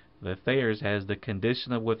 The Thayers has the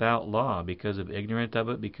condition of without law because of ignorance of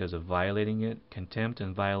it, because of violating it, contempt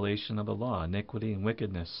and violation of the law, iniquity and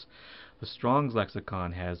wickedness. The Strong's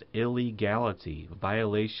Lexicon has illegality,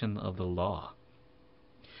 violation of the law.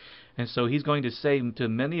 And so he's going to say to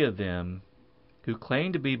many of them who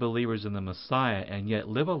claim to be believers in the Messiah and yet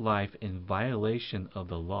live a life in violation of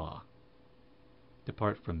the law,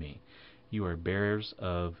 depart from me. You are bearers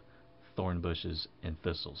of thorn bushes and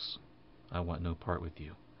thistles. I want no part with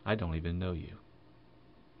you. I don't even know you.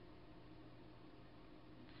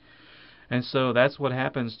 And so that's what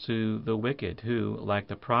happens to the wicked who, like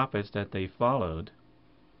the prophets that they followed,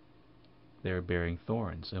 they're bearing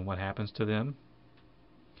thorns. And what happens to them?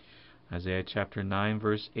 Isaiah chapter 9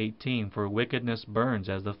 verse 18, for wickedness burns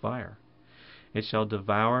as the fire. It shall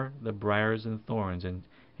devour the briars and thorns, and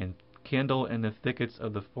kindle in the thickets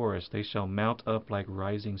of the forest. They shall mount up like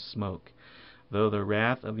rising smoke. Through the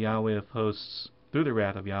wrath of Yahweh of hosts,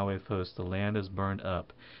 the land is burned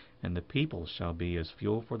up, and the people shall be as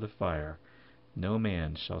fuel for the fire. No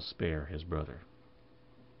man shall spare his brother.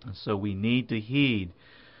 And so we need to heed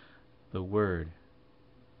the word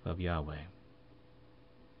of Yahweh.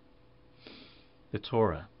 The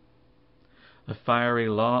Torah, the fiery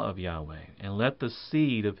law of Yahweh, and let the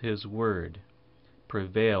seed of his word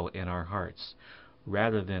prevail in our hearts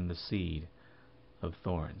rather than the seed of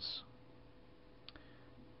thorns.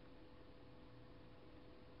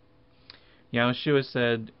 Yahshua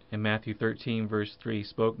said in Matthew 13 verse 3,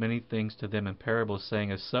 spoke many things to them in parables,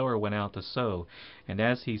 saying, a sower went out to sow, and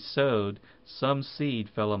as he sowed, some seed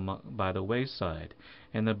fell by the wayside,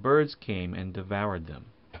 and the birds came and devoured them.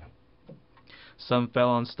 Some fell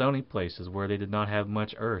on stony places where they did not have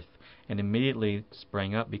much earth, and immediately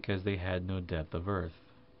sprang up because they had no depth of earth.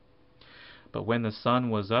 But when the sun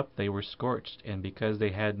was up, they were scorched, and because they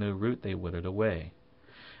had no root, they withered away.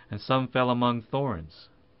 And some fell among thorns,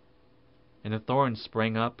 and the thorns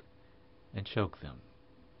sprang up and choked them.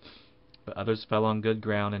 But others fell on good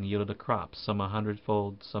ground and yielded a crop, some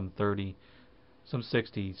 100-fold, some 30, some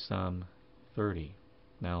 60, some 30.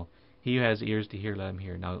 Now, he who has ears to hear, let him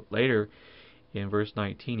hear. Now, later, in verse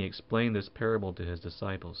 19, he explained this parable to his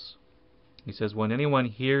disciples. He says, when anyone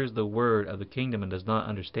hears the word of the kingdom and does not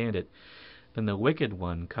understand it, then the wicked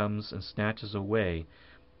one comes and snatches away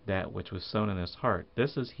that which was sown in his heart.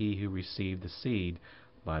 This is he who received the seed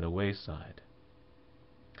by the wayside.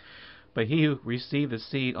 But he who received the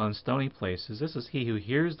seed on stony places, this is he who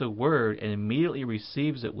hears the word and immediately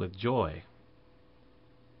receives it with joy.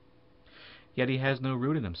 Yet he has no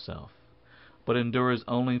root in himself, but endures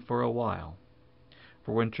only for a while.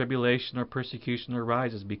 For when tribulation or persecution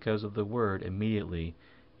arises because of the word, immediately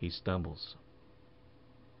he stumbles.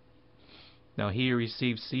 Now he who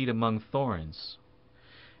receives seed among thorns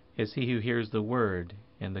is he who hears the word,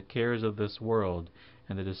 and the cares of this world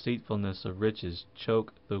and the deceitfulness of riches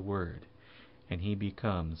choke the word, and he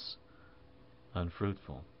becomes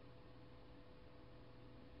unfruitful.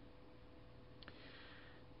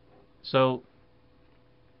 So,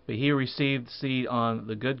 but he who received seed on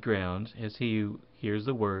the good ground is he who hears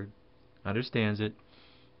the word, understands it,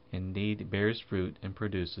 indeed bears fruit and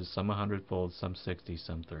produces some 100-fold, some 60,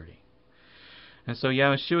 some 30. And so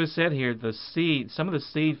Yahshua said here, some of the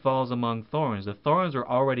seed falls among thorns. The thorns are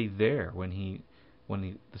already there when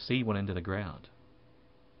the seed went into the ground.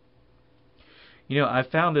 You know, I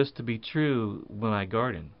found this to be true when I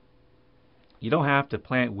garden. You don't have to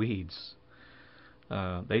plant weeds.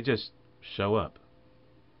 They just show up.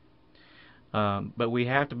 But we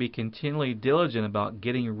have to be continually diligent about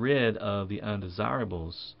getting rid of the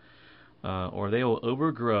undesirables or they will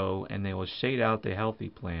overgrow and they will shade out the healthy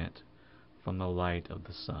plant from the light of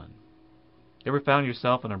the sun. Ever found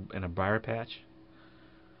yourself in a briar patch?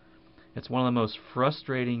 It's one of the most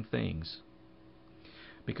frustrating things,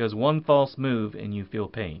 because one false move and you feel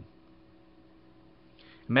pain.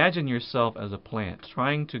 Imagine yourself as a plant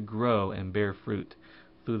trying to grow and bear fruit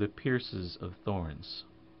through the pierces of thorns,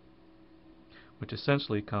 which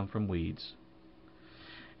essentially come from weeds.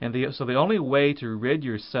 And so the only way to rid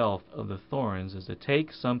yourself of the thorns is to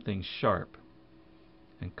take something sharp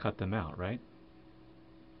and cut them out, right?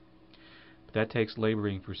 But that takes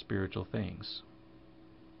laboring for spiritual things.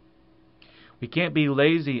 We can't be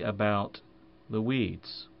lazy about the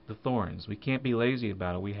weeds, the thorns. We can't be lazy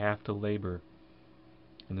about it. We have to labor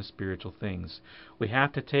in the spiritual things. We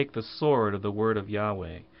have to take the sword of the word of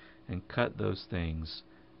Yahweh and cut those things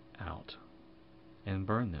out and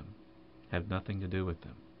burn them. Have nothing to do with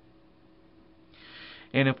them.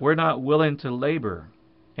 And if we're not willing to labor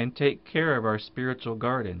and take care of our spiritual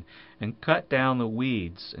garden and cut down the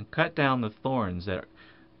weeds and cut down the thorns that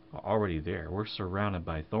are already there, we're surrounded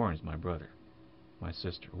by thorns, my brother, my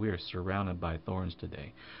sister. We are surrounded by thorns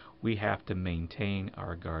today. We have to maintain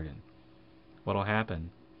our garden. What will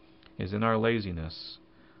happen is, in our laziness,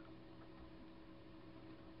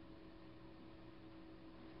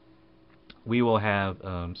 we will have,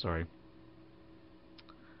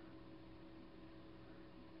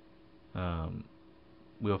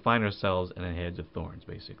 we'll find ourselves in a hedge of thorns,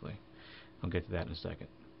 basically. I'll get to that in a second.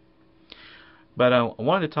 But I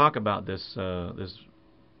wanted to talk about this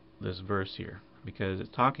verse here, because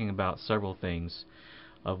it's talking about several things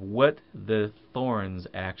of what the thorns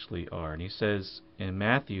actually are. And he says in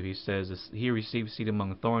Matthew, he says, he receives seed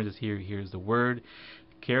among thorns, as he hears the word,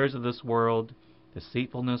 cares of this world,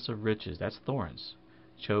 deceitfulness of riches. That's thorns.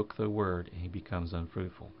 Choke the word, and he becomes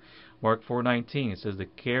unfruitful. Mark 4:19, it says, the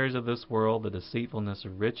cares of this world, the deceitfulness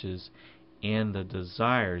of riches, and the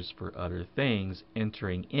desires for other things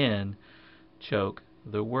entering in, choke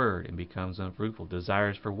the word and becomes unfruitful.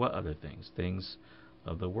 Desires for what other things? Things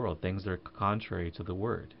of the world, things that are contrary to the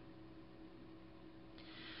word.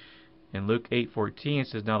 In Luke 8:14 it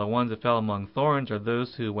says, now the ones that fell among thorns are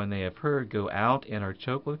those who, when they have heard, go out and are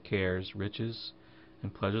choked with cares, riches,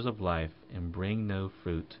 and pleasures of life, and bring no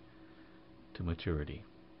fruit to maturity.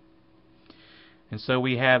 And so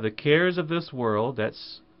we have the cares of this world,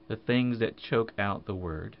 that's the things that choke out the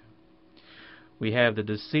word. We have the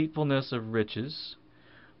deceitfulness of riches.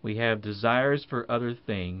 We have desires for other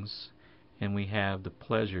things. And we have the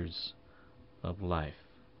pleasures of life.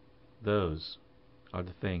 Those are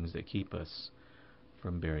the things that keep us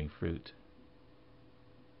from bearing fruit.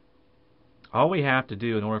 All we have to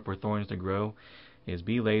do in order for thorns to grow is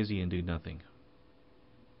be lazy and do nothing.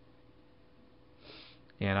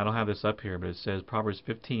 And I don't have this up here, but it says, Proverbs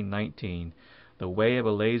 15:19, the way of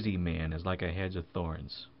a lazy man is like a hedge of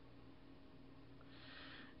thorns.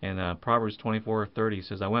 And Proverbs 24:30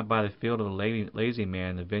 says, I went by the field of the lazy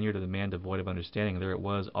man, the vineyard of the man devoid of understanding. There it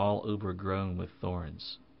was, all overgrown with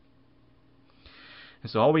thorns.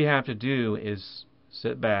 And so all we have to do is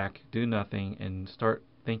sit back, do nothing, and start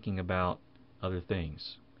thinking about other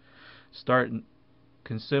things. Start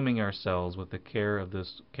consuming ourselves with the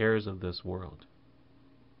cares of this world.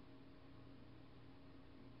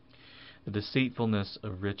 The deceitfulness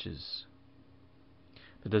of riches.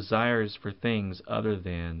 The desires for things other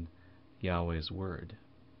than Yahweh's word.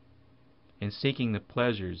 And seeking the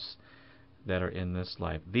pleasures that are in this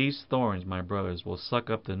life. These thorns, my brothers, will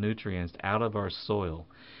suck up the nutrients out of our soil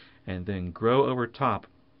and then grow over top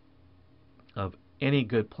of any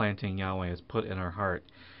good planting Yahweh has put in our heart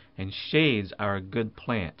and shades our good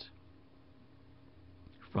plant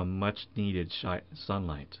from much needed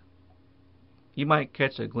sunlight. You might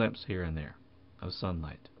catch a glimpse here and there of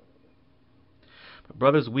sunlight. But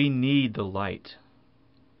brothers, we need the light.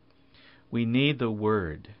 We need the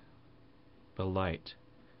word, the light,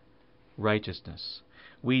 righteousness.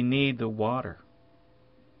 We need the water.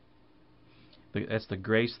 That's the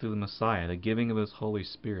grace through the Messiah, the giving of His Holy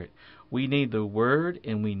Spirit. We need the word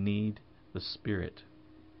and we need the Spirit.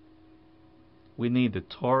 We need the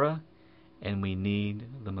Torah and we need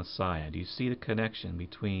the Messiah. Do you see the connection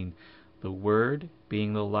between the word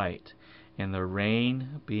being the light and the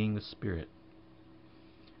rain being the Spirit?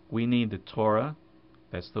 We need the Torah,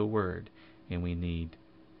 that's the word, and we need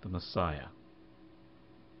the Messiah.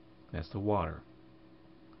 That's the water,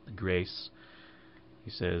 the grace.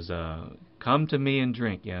 He says, come to me and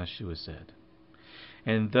drink, Yeshua said.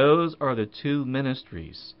 And those are the two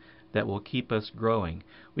ministries that will keep us growing.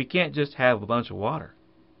 We can't just have a bunch of water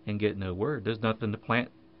and get no word. There's nothing to plant.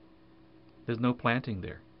 There's no planting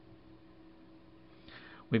there.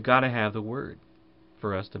 We've got to have the Word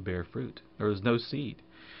for us to bear fruit. There is no seed.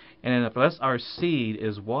 And unless our seed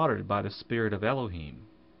is watered by the Spirit of Elohim,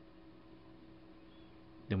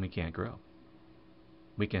 then we can't grow.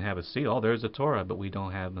 We can have a seed. Oh, there's the Torah, but we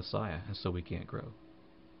don't have Messiah, and so we can't grow.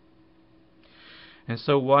 And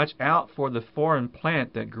so watch out for the foreign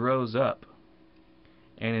plant that grows up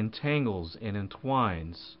and entangles and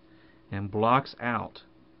entwines and blocks out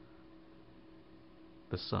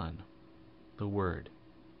the sun, the Word,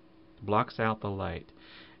 blocks out the light,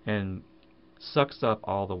 and sucks up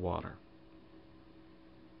all the water.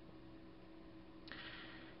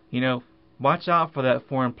 You know, watch out for that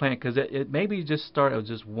foreign plant, because it maybe just start with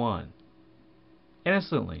just one,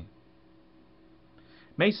 innocently.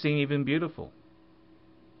 May seem even beautiful,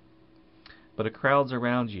 but a crowd's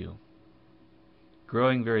around you,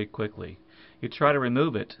 growing very quickly. You try to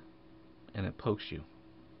remove it, and it pokes you.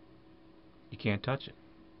 You can't touch it.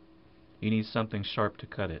 You need something sharp to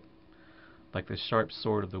cut it, like the sharp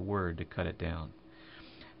sword of the Word to cut it down.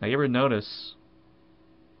 Now, you ever notice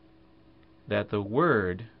that the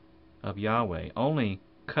Word of Yahweh only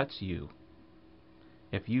cuts you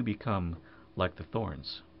if you become like the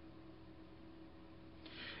thorns?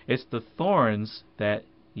 It's the thorns that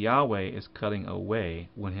Yahweh is cutting away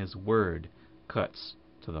when His Word cuts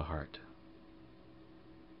to the heart.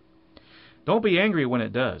 Don't be angry when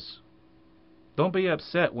it does. Don't be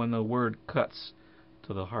upset when the Word cuts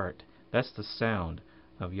to the heart. That's the sound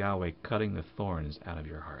of Yahweh cutting the thorns out of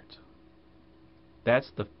your heart.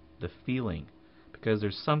 That's the feeling, because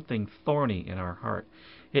there's something thorny in our heart.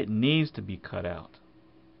 It needs to be cut out.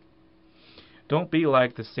 Don't be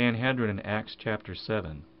like the Sanhedrin in Acts chapter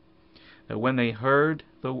 7. That when they heard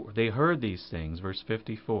these things, verse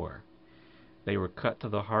 54, they were cut to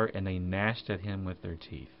the heart and they gnashed at him with their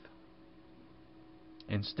teeth.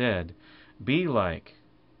 Instead, be like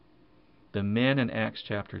the men in Acts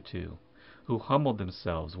chapter 2 who humbled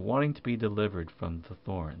themselves, wanting to be delivered from the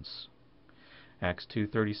thorns. Acts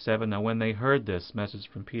 2:37, now when they heard this message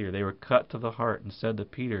from Peter, they were cut to the heart and said to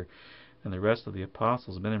Peter and the rest of the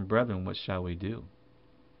apostles, men and brethren, what shall we do?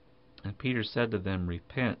 And Peter said to them,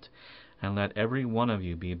 repent, and let every one of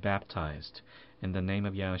you be baptized in the name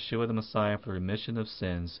of Yahshua the Messiah for the remission of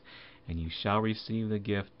sins, and you shall receive the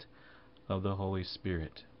gift of the Holy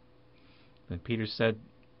Spirit. Then Peter said,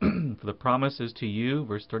 for the promise is to you,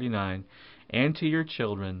 verse 39, and to your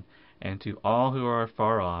children, and to all who are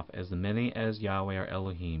far off, as many as Yahweh our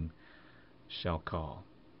Elohim shall call.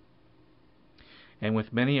 And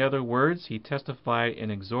with many other words he testified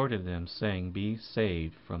and exhorted them, saying, be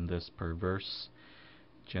saved from this perverse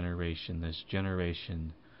generation, this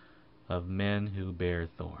generation of men who bear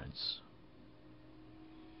thorns.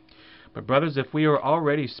 But brothers, if we are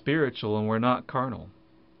already spiritual and we're not carnal,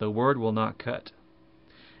 the Word will not cut.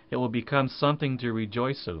 It will become something to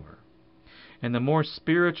rejoice over. And the more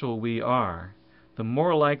spiritual we are, the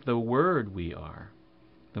more like the Word we are,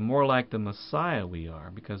 the more like the Messiah we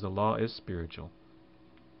are, because the law is spiritual,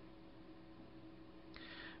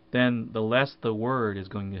 then the less the Word is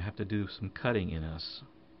going to have to do some cutting in us,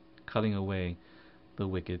 cutting away the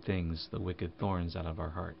wicked things, the wicked thorns out of our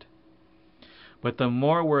heart. But the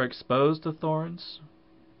more we're exposed to thorns,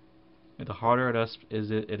 the harder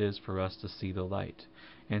it is for us to see the light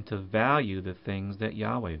and to value the things that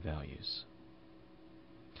Yahweh values.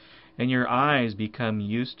 And your eyes become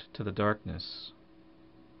used to the darkness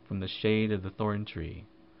from the shade of the thorn tree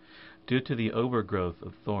due to the overgrowth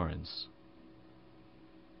of thorns.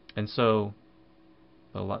 And so,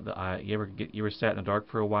 you ever sat in the dark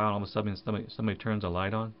for a while and all of a sudden somebody turns a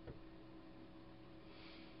light on?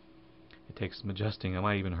 It takes some adjusting. It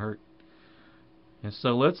might even hurt. And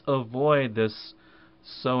so let's avoid this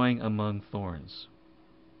sowing among thorns.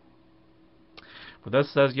 For thus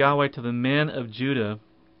says Yahweh to the men of Judah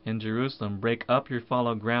in Jerusalem, break up your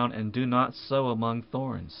fallow ground and do not sow among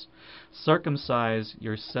thorns. Circumcise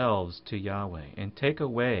yourselves to Yahweh and take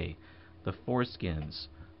away the foreskins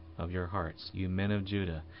of your hearts, you men of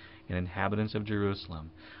Judah and inhabitants of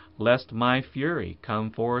Jerusalem, lest my fury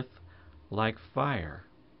come forth like fire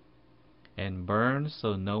and burn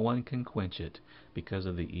so no one can quench it because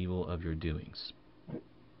of the evil of your doings.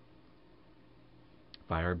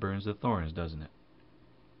 Fire burns the thorns, doesn't it?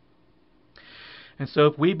 And so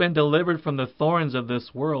if we've been delivered from the thorns of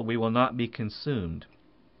this world, we will not be consumed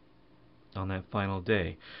on that final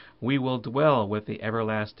day. We will dwell with the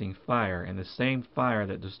everlasting fire, and the same fire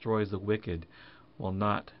that destroys the wicked will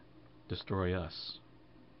not destroy us.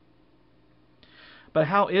 But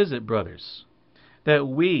how is it, brothers, that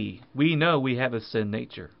we know we have a sin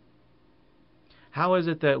nature? How is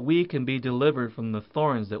it that we can be delivered from the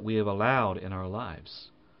thorns that we have allowed in our lives?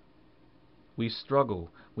 We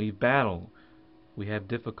struggle, we battle, we have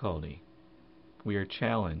difficulty. We are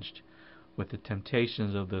challenged with the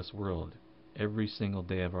temptations of this world every single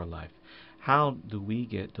day of our life. How do we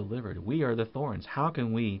get delivered? We are the thorns. How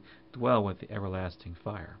can we dwell with the everlasting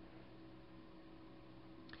fire?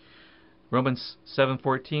 Romans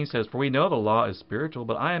 7:14 says, "For we know the law is spiritual,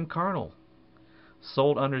 but I am carnal,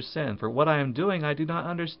 sold under sin. For what I am doing I do not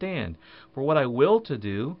understand. For what I will to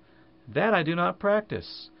do, that I do not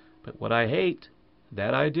practice. But what I hate,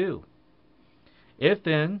 that I do. If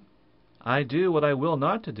then I do what I will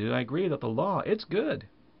not to do, I agree that the law, it's good."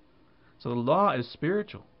 So the law is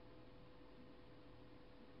spiritual.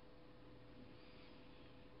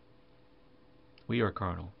 We are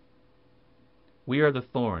carnal. We are the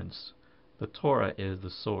thorns. The Torah is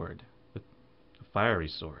the sword, the fiery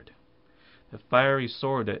sword. The fiery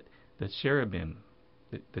sword that the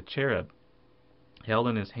cherub held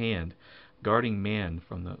in his hand, guarding man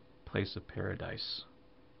from the place of paradise,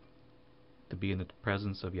 to be in the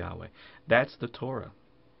presence of Yahweh. That's the Torah.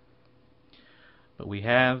 But we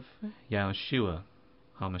have Yahushua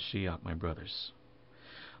HaMashiach, my brothers,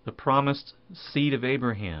 the promised seed of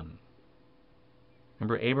Abraham.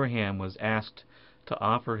 Remember, Abraham was asked to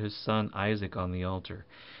offer his son Isaac on the altar,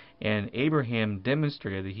 and Abraham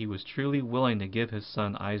demonstrated that he was truly willing to give his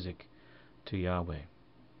son Isaac to Yahweh.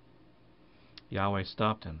 Yahweh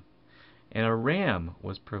stopped him, and a ram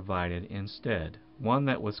was provided instead, one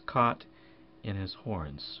that was caught in his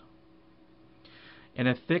horns, in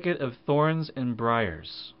a thicket of thorns and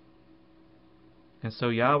briars. And so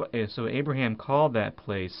Abraham called that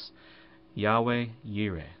place Yahweh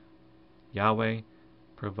Yireh. Yahweh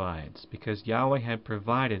provides, because Yahweh had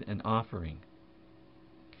provided an offering.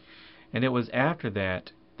 And it was after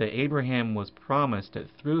that Abraham was promised that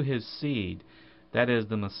through his seed, that is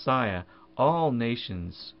the Messiah, all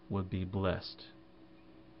nations would be blessed.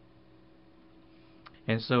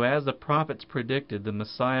 And so as the prophets predicted, the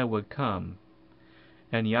Messiah would come,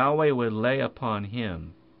 and Yahweh would lay upon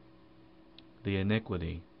him the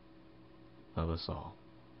iniquity of us all.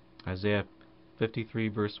 Isaiah 53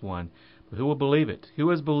 verse 1. But who will believe it? Who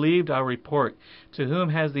has believed our report? To whom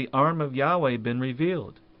has the arm of Yahweh been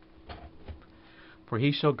revealed? For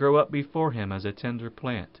he shall grow up before him as a tender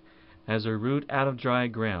plant, as a root out of dry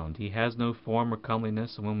ground. He has no form or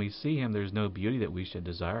comeliness, and when we see him there is no beauty that we should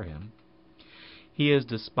desire him. He is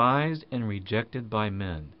despised and rejected by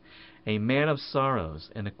men, a man of sorrows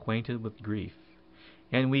and acquainted with grief.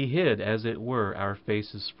 And we hid, as it were, our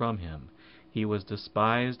faces from him. He was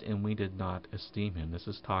despised, and we did not esteem him. This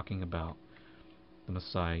is talking about the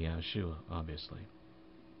Messiah, Yahshua, obviously.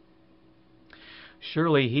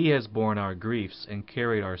 Surely he has borne our griefs and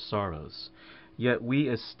carried our sorrows. Yet we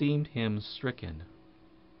esteemed him stricken,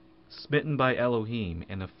 smitten by Elohim,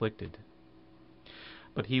 and afflicted.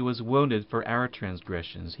 But he was wounded for our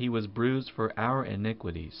transgressions. He was bruised for our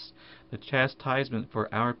iniquities. The chastisement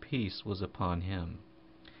for our peace was upon him,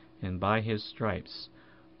 and by his stripes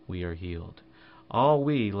we are healed. All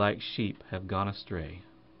we, like sheep, have gone astray.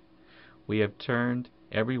 We have turned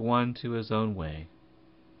every one to his own way,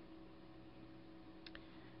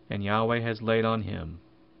 and Yahweh has laid on him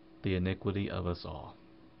the iniquity of us all.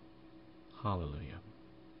 Hallelujah.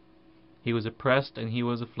 He was oppressed and he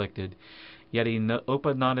was afflicted, yet he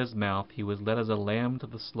opened not his mouth. He was led as a lamb to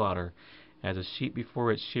the slaughter, as a sheep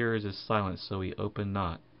before its shearers is silent, so he opened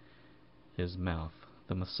not his mouth.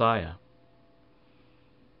 The Messiah,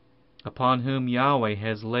 upon whom Yahweh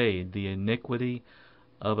has laid the iniquity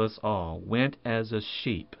of us all, went as a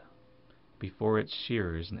sheep before its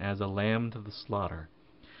shearers, and as a lamb to the slaughter.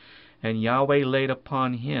 And Yahweh laid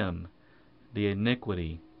upon him the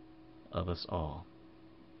iniquity of us all.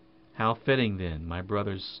 How fitting then, my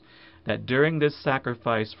brothers, that during this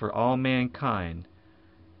sacrifice for all mankind,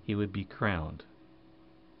 he would be crowned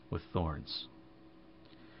with thorns.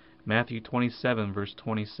 Matthew 27 verse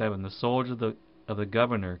 27, the soldiers of the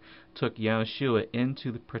governor took Yahushua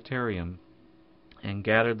into the praetorium and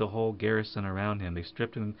gathered the whole garrison around him. They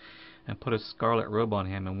stripped him and put a scarlet robe on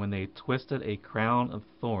him, and when they twisted a crown of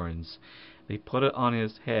thorns, they put it on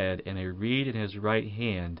his head, and a reed in his right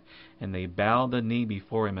hand, and they bowed the knee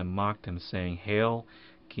before him and mocked him, saying, Hail,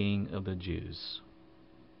 King of the Jews.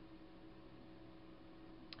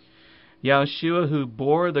 Yahushua, who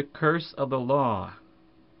bore the curse of the law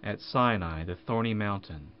at Sinai, the thorny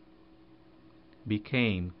mountain,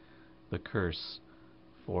 became the curse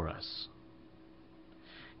for us,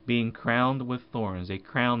 being crowned with thorns, a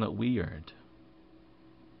crown that we earned,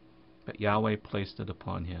 but Yahweh placed it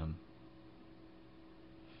upon him.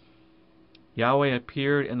 Yahweh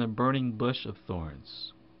appeared in the burning bush of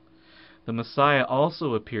thorns. The Messiah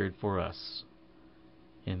also appeared for us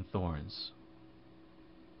in thorns.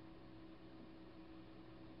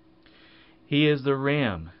 He is the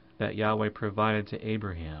ram that Yahweh provided to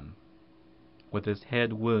Abraham, with his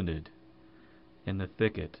head wounded in the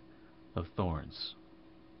thicket of thorns.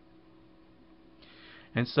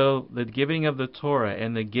 And so the giving of the Torah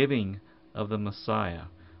and the giving of the Messiah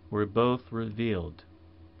were both revealed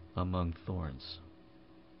among thorns.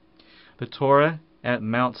 The Torah at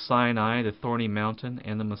Mount Sinai, the thorny mountain,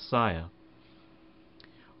 and the Messiah,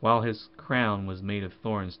 while his crown was made of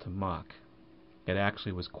thorns to mock, it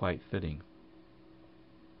actually was quite fitting.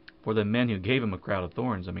 For the men who gave him a crown of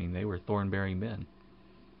thorns, they were thorn-bearing men.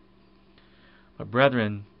 But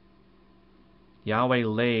brethren, Yahweh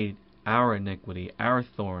laid our iniquity, our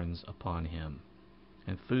thorns upon him,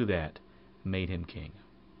 and through that made him king.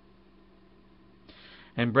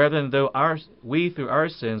 And brethren, though we through our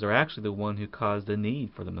sins are actually the one who caused the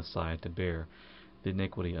need for the Messiah to bear the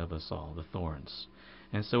iniquity of us all, the thorns.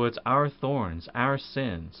 And so it's our thorns, our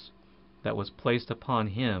sins, that was placed upon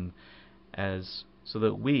him so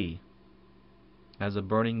that we, as a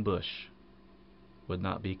burning bush, would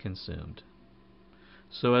not be consumed.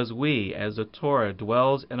 So as the Torah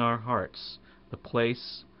dwells in our hearts, the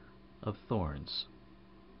place of thorns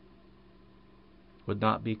would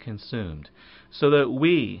not be consumed, so that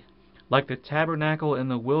we, like the tabernacle in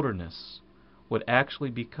the wilderness, would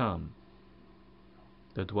actually become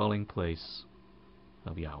the dwelling place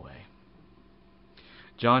of Yahweh.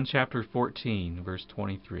 John chapter 14, verse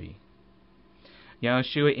 23.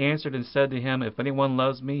 Yahshua answered and said to him, If anyone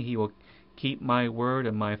loves me, he will keep my word,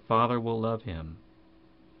 and my Father will love him,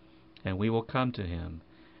 and we will come to him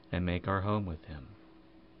and make our home with him.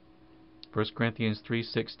 1 Corinthians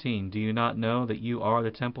 3:16, Do you not know that you are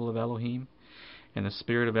the temple of Elohim, and the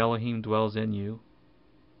Spirit of Elohim dwells in you?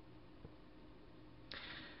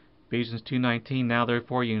 Ephesians 2:19, Now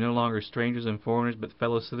therefore you are no longer strangers and foreigners, but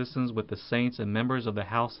fellow citizens with the saints and members of the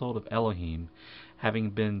household of Elohim,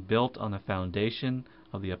 having been built on the foundation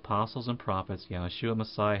of the apostles and prophets, Yahshua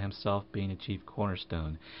Messiah himself being the chief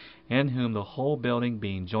cornerstone, in whom the whole building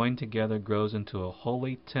being joined together grows into a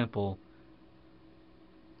holy temple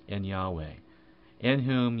in Yahweh, in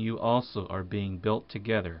whom you also are being built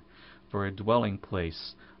together for a dwelling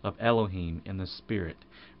place of Elohim in the Spirit.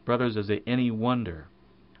 Brothers, is it any wonder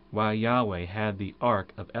why Yahweh had the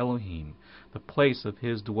ark of Elohim, the place of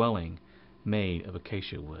his dwelling, made of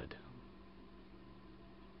acacia wood,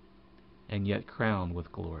 and yet crowned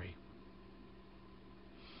with glory?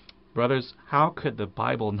 Brothers, how could the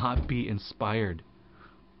Bible not be inspired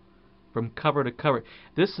from cover to cover?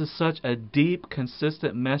 This is such a deep,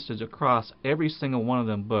 consistent message across every single one of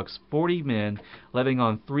them books. 40 men living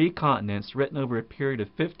on 3 continents, written over a period of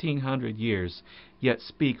 1,500 years, yet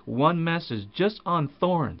speak one message just on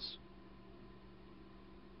thorns.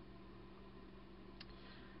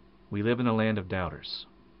 We live in a land of doubters.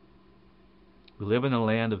 We live in a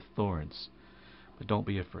land of thorns. But don't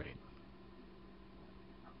be afraid.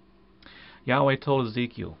 Yahweh told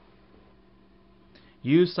Ezekiel,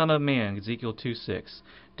 You son of man, Ezekiel 2:6,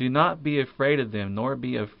 do not be afraid of them, nor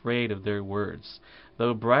be afraid of their words.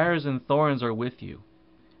 Though briars and thorns are with you,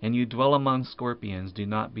 and you dwell among scorpions, do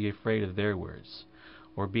not be afraid of their words,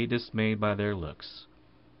 or be dismayed by their looks,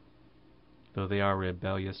 though they are a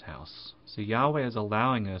rebellious house. So Yahweh is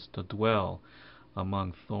allowing us to dwell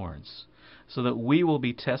among thorns, so that we will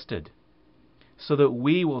be tested, so that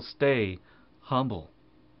we will stay humble.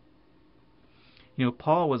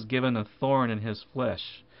 Paul was given a thorn in his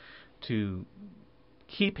flesh to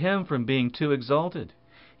keep him from being too exalted.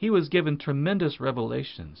 He was given tremendous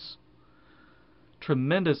revelations,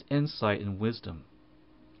 tremendous insight and wisdom,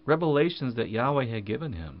 revelations that Yahweh had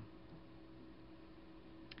given him.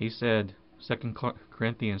 He said, 2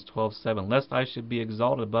 Corinthians 12:7, Lest I should be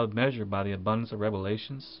exalted above measure by the abundance of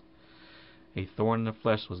revelations, a thorn in the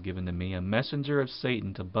flesh was given to me, a messenger of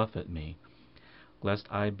Satan to buffet me, lest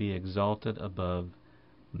I be exalted above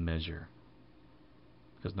measure.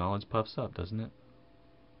 Because knowledge puffs up, doesn't it?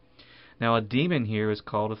 Now a demon here is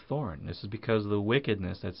called a thorn. This is because of the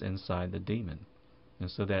wickedness that's inside the demon.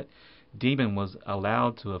 And so that demon was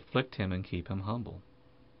allowed to afflict him and keep him humble.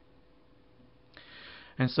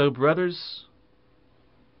 And so, brothers,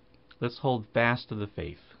 let's hold fast to the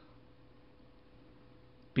faith,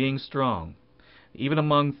 being strong, even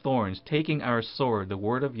among thorns, taking our sword, the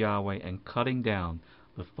word of Yahweh, and cutting down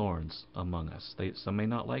the thorns among us. Some may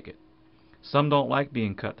not like it. Some don't like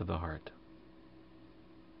being cut to the heart.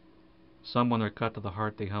 Some, when they're cut to the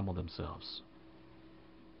heart, they humble themselves.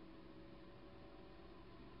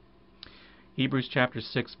 Hebrews chapter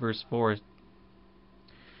 6, verse 4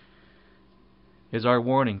 is our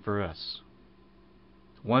warning for us.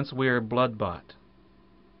 Once we are blood-bought,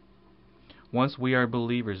 once we are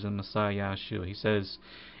believers in Messiah Yahshua, he says,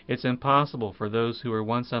 It's impossible for those who were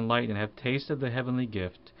once enlightened and have tasted the heavenly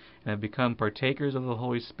gift and have become partakers of the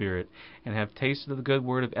Holy Spirit and have tasted of the good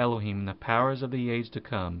word of Elohim and the powers of the age to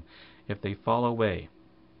come, if they fall away,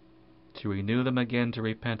 to renew them again to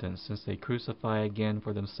repentance, since they crucify again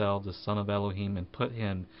for themselves the Son of Elohim and put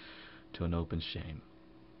him to an open shame.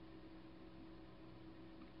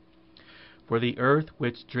 For the earth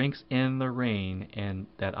which drinks in the rain and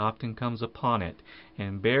that often comes upon it,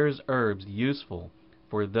 and bears herbs useful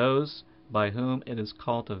for those by whom it is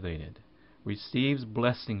cultivated, receives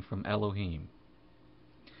blessing from Elohim.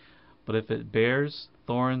 But if it bears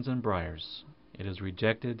thorns and briars, it is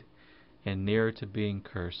rejected and nearer to being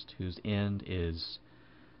cursed, whose end is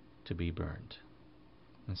to be burned.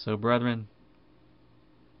 And so, brethren,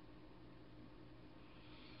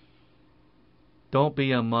 don't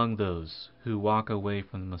be among those who walk away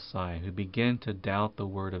from the Messiah, who begin to doubt the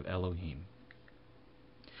word of Elohim.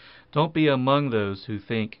 Don't be among those who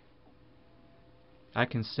think, I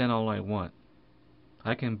can sin all I want.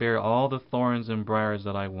 I can bear all the thorns and briars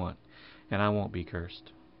that I want, and I won't be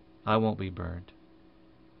cursed. I won't be burned.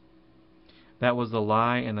 That was the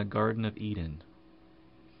lie in the Garden of Eden.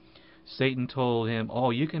 Satan told him,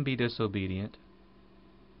 oh, you can be disobedient.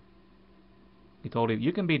 He told him,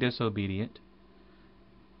 you can be disobedient.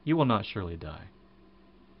 You will not surely die.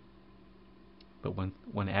 But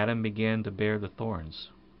when Adam began to bear the thorns,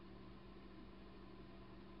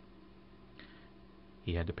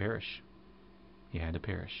 he had to perish. He had to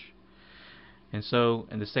perish. And so,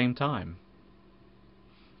 at the same time,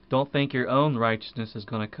 don't think your own righteousness is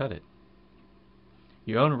going to cut it.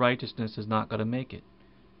 Your own righteousness is not going to make it.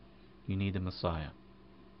 You need the Messiah.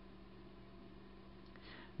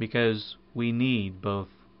 Because we need both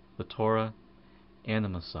the Torah and the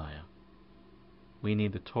Messiah. We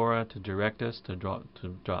need the Torah to direct us, to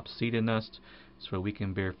drop seed in us so we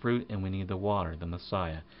can bear fruit, and we need the water, the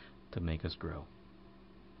Messiah, to make us grow.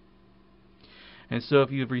 And so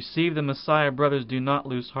if you've received the Messiah, brothers, do not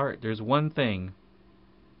lose heart. There's one thing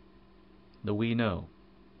that we know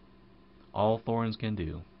all thorns can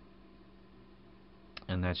do,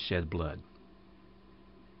 and that's shed blood.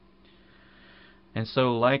 And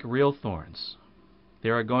so, like real thorns,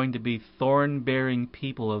 there are going to be thorn-bearing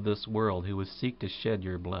people of this world who would seek to shed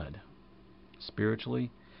your blood,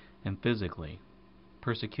 spiritually and physically,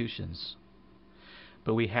 persecutions.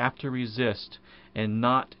 But we have to resist and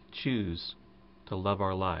not choose to love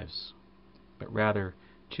our lives, but rather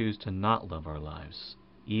choose to not love our lives,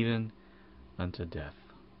 even unto death.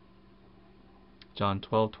 John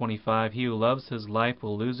 12:25, he who loves his life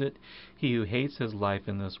will lose it. He who hates his life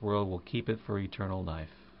in this world will keep it for eternal life.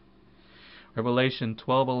 Revelation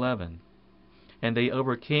 12:11, and they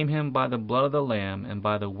overcame him by the blood of the Lamb and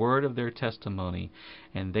by the word of their testimony,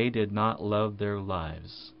 and they did not love their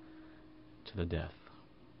lives to the death.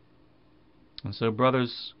 And so,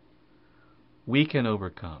 brothers, we can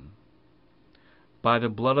overcome by the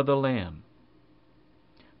blood of the Lamb,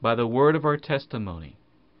 by the word of our testimony.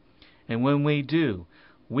 And when we do,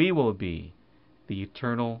 we will be the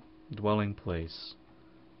eternal dwelling place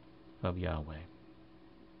of Yahweh.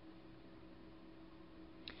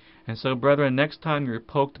 And so, brethren, next time you're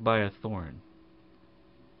poked by a thorn,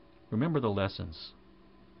 remember the lessons.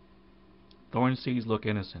 Thorn seeds look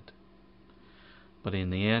innocent, but in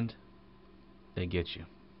the end, they get you.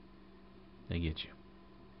 They get you.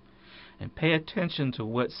 And pay attention to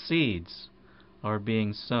what seeds are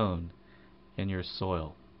being sown in your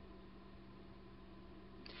soil.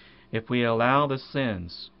 If we allow the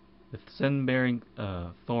sin-bearing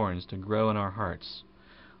thorns to grow in our hearts,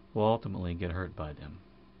 we'll ultimately get hurt by them.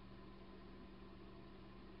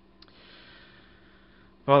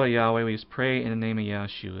 Father Yahweh, we just pray in the name of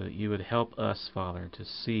Yahshua that you would help us, Father, to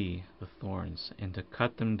see the thorns and to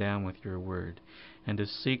cut them down with your word and to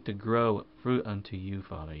seek to grow fruit unto you,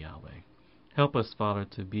 Father Yahweh. Help us, Father,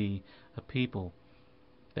 to be a people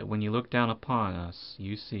that when you look down upon us,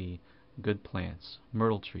 you see good plants,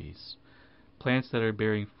 myrtle trees, plants that are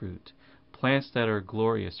bearing fruit, plants that are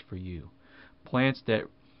glorious for you, plants that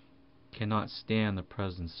cannot stand the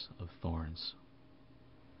presence of thorns.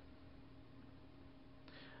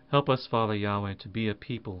 Help us, Father Yahweh, to be a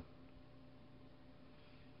people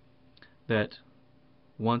that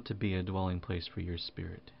want to be a dwelling place for your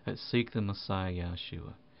Spirit, that seek the Messiah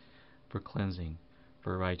Yahshua for cleansing,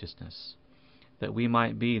 for righteousness, that we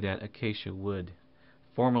might be that acacia wood,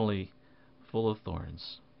 formerly full of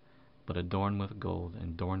thorns, but adorned with gold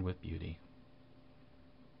and adorned with beauty,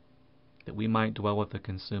 that we might dwell with the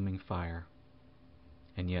consuming fire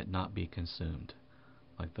and yet not be consumed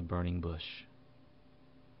like the burning bush.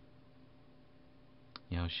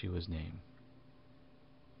 Yahshua's name.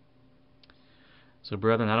 So,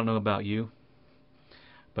 brethren, I don't know about you,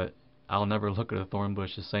 but I'll never look at a thorn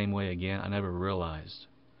bush the same way again. I never realized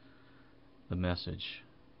the message.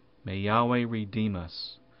 May Yahweh redeem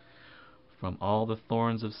us from all the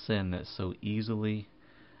thorns of sin that so easily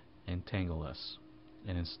entangle us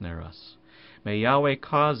and ensnare us. May Yahweh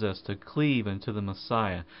cause us to cleave unto the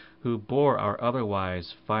Messiah, who bore our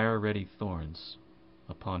otherwise fire-ready thorns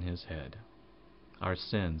upon his head, our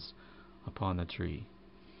sins upon the tree,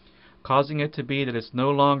 causing it to be that it's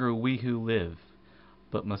no longer we who live,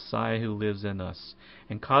 but Messiah who lives in us,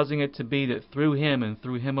 and causing it to be that through him and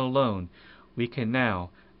through him alone we can now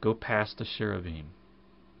go past the cherubim,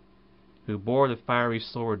 who bore the fiery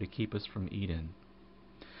sword to keep us from Eden,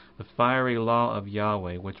 the fiery law of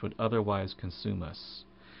Yahweh which would otherwise consume us,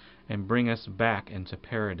 and bring us back into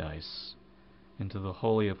paradise, into the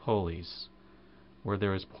Holy of Holies, where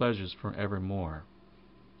there is pleasures forevermore,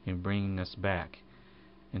 in bringing us back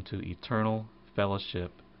into eternal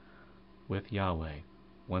fellowship with Yahweh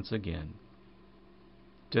once again,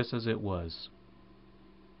 just as it was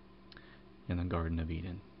in the Garden of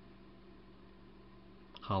Eden.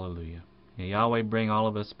 Hallelujah. May Yahweh bring all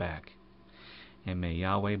of us back, and may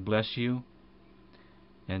Yahweh bless you,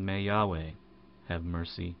 and may Yahweh have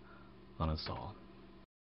mercy on us all.